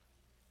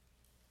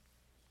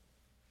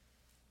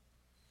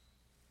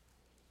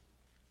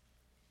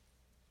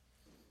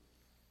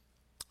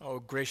 Oh,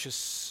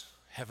 gracious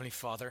Heavenly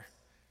Father,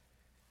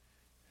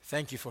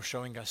 thank you for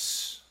showing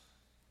us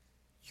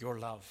your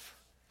love.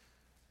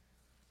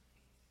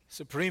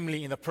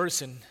 supremely in the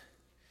person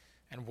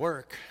and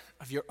work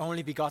of your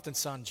only begotten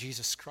Son,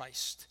 Jesus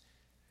Christ.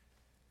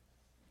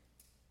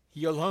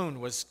 He alone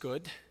was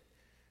good,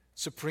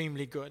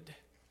 supremely good.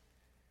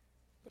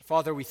 But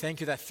Father, we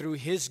thank you that through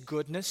his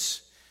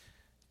goodness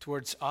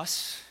towards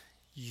us,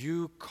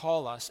 you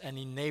call us and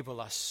enable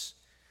us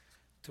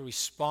to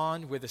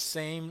respond with the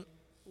same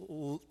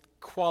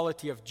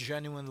quality of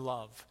genuine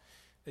love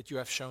that you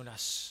have shown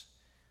us.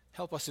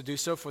 Help us to do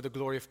so for the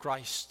glory of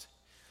Christ.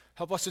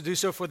 Help us to do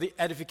so for the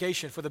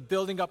edification, for the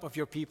building up of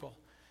your people.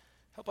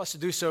 Help us to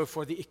do so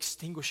for the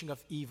extinguishing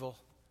of evil.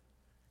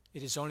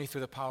 It is only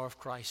through the power of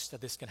Christ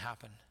that this can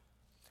happen.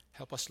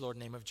 Help us, Lord, in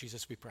the name of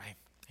Jesus we pray.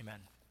 Amen.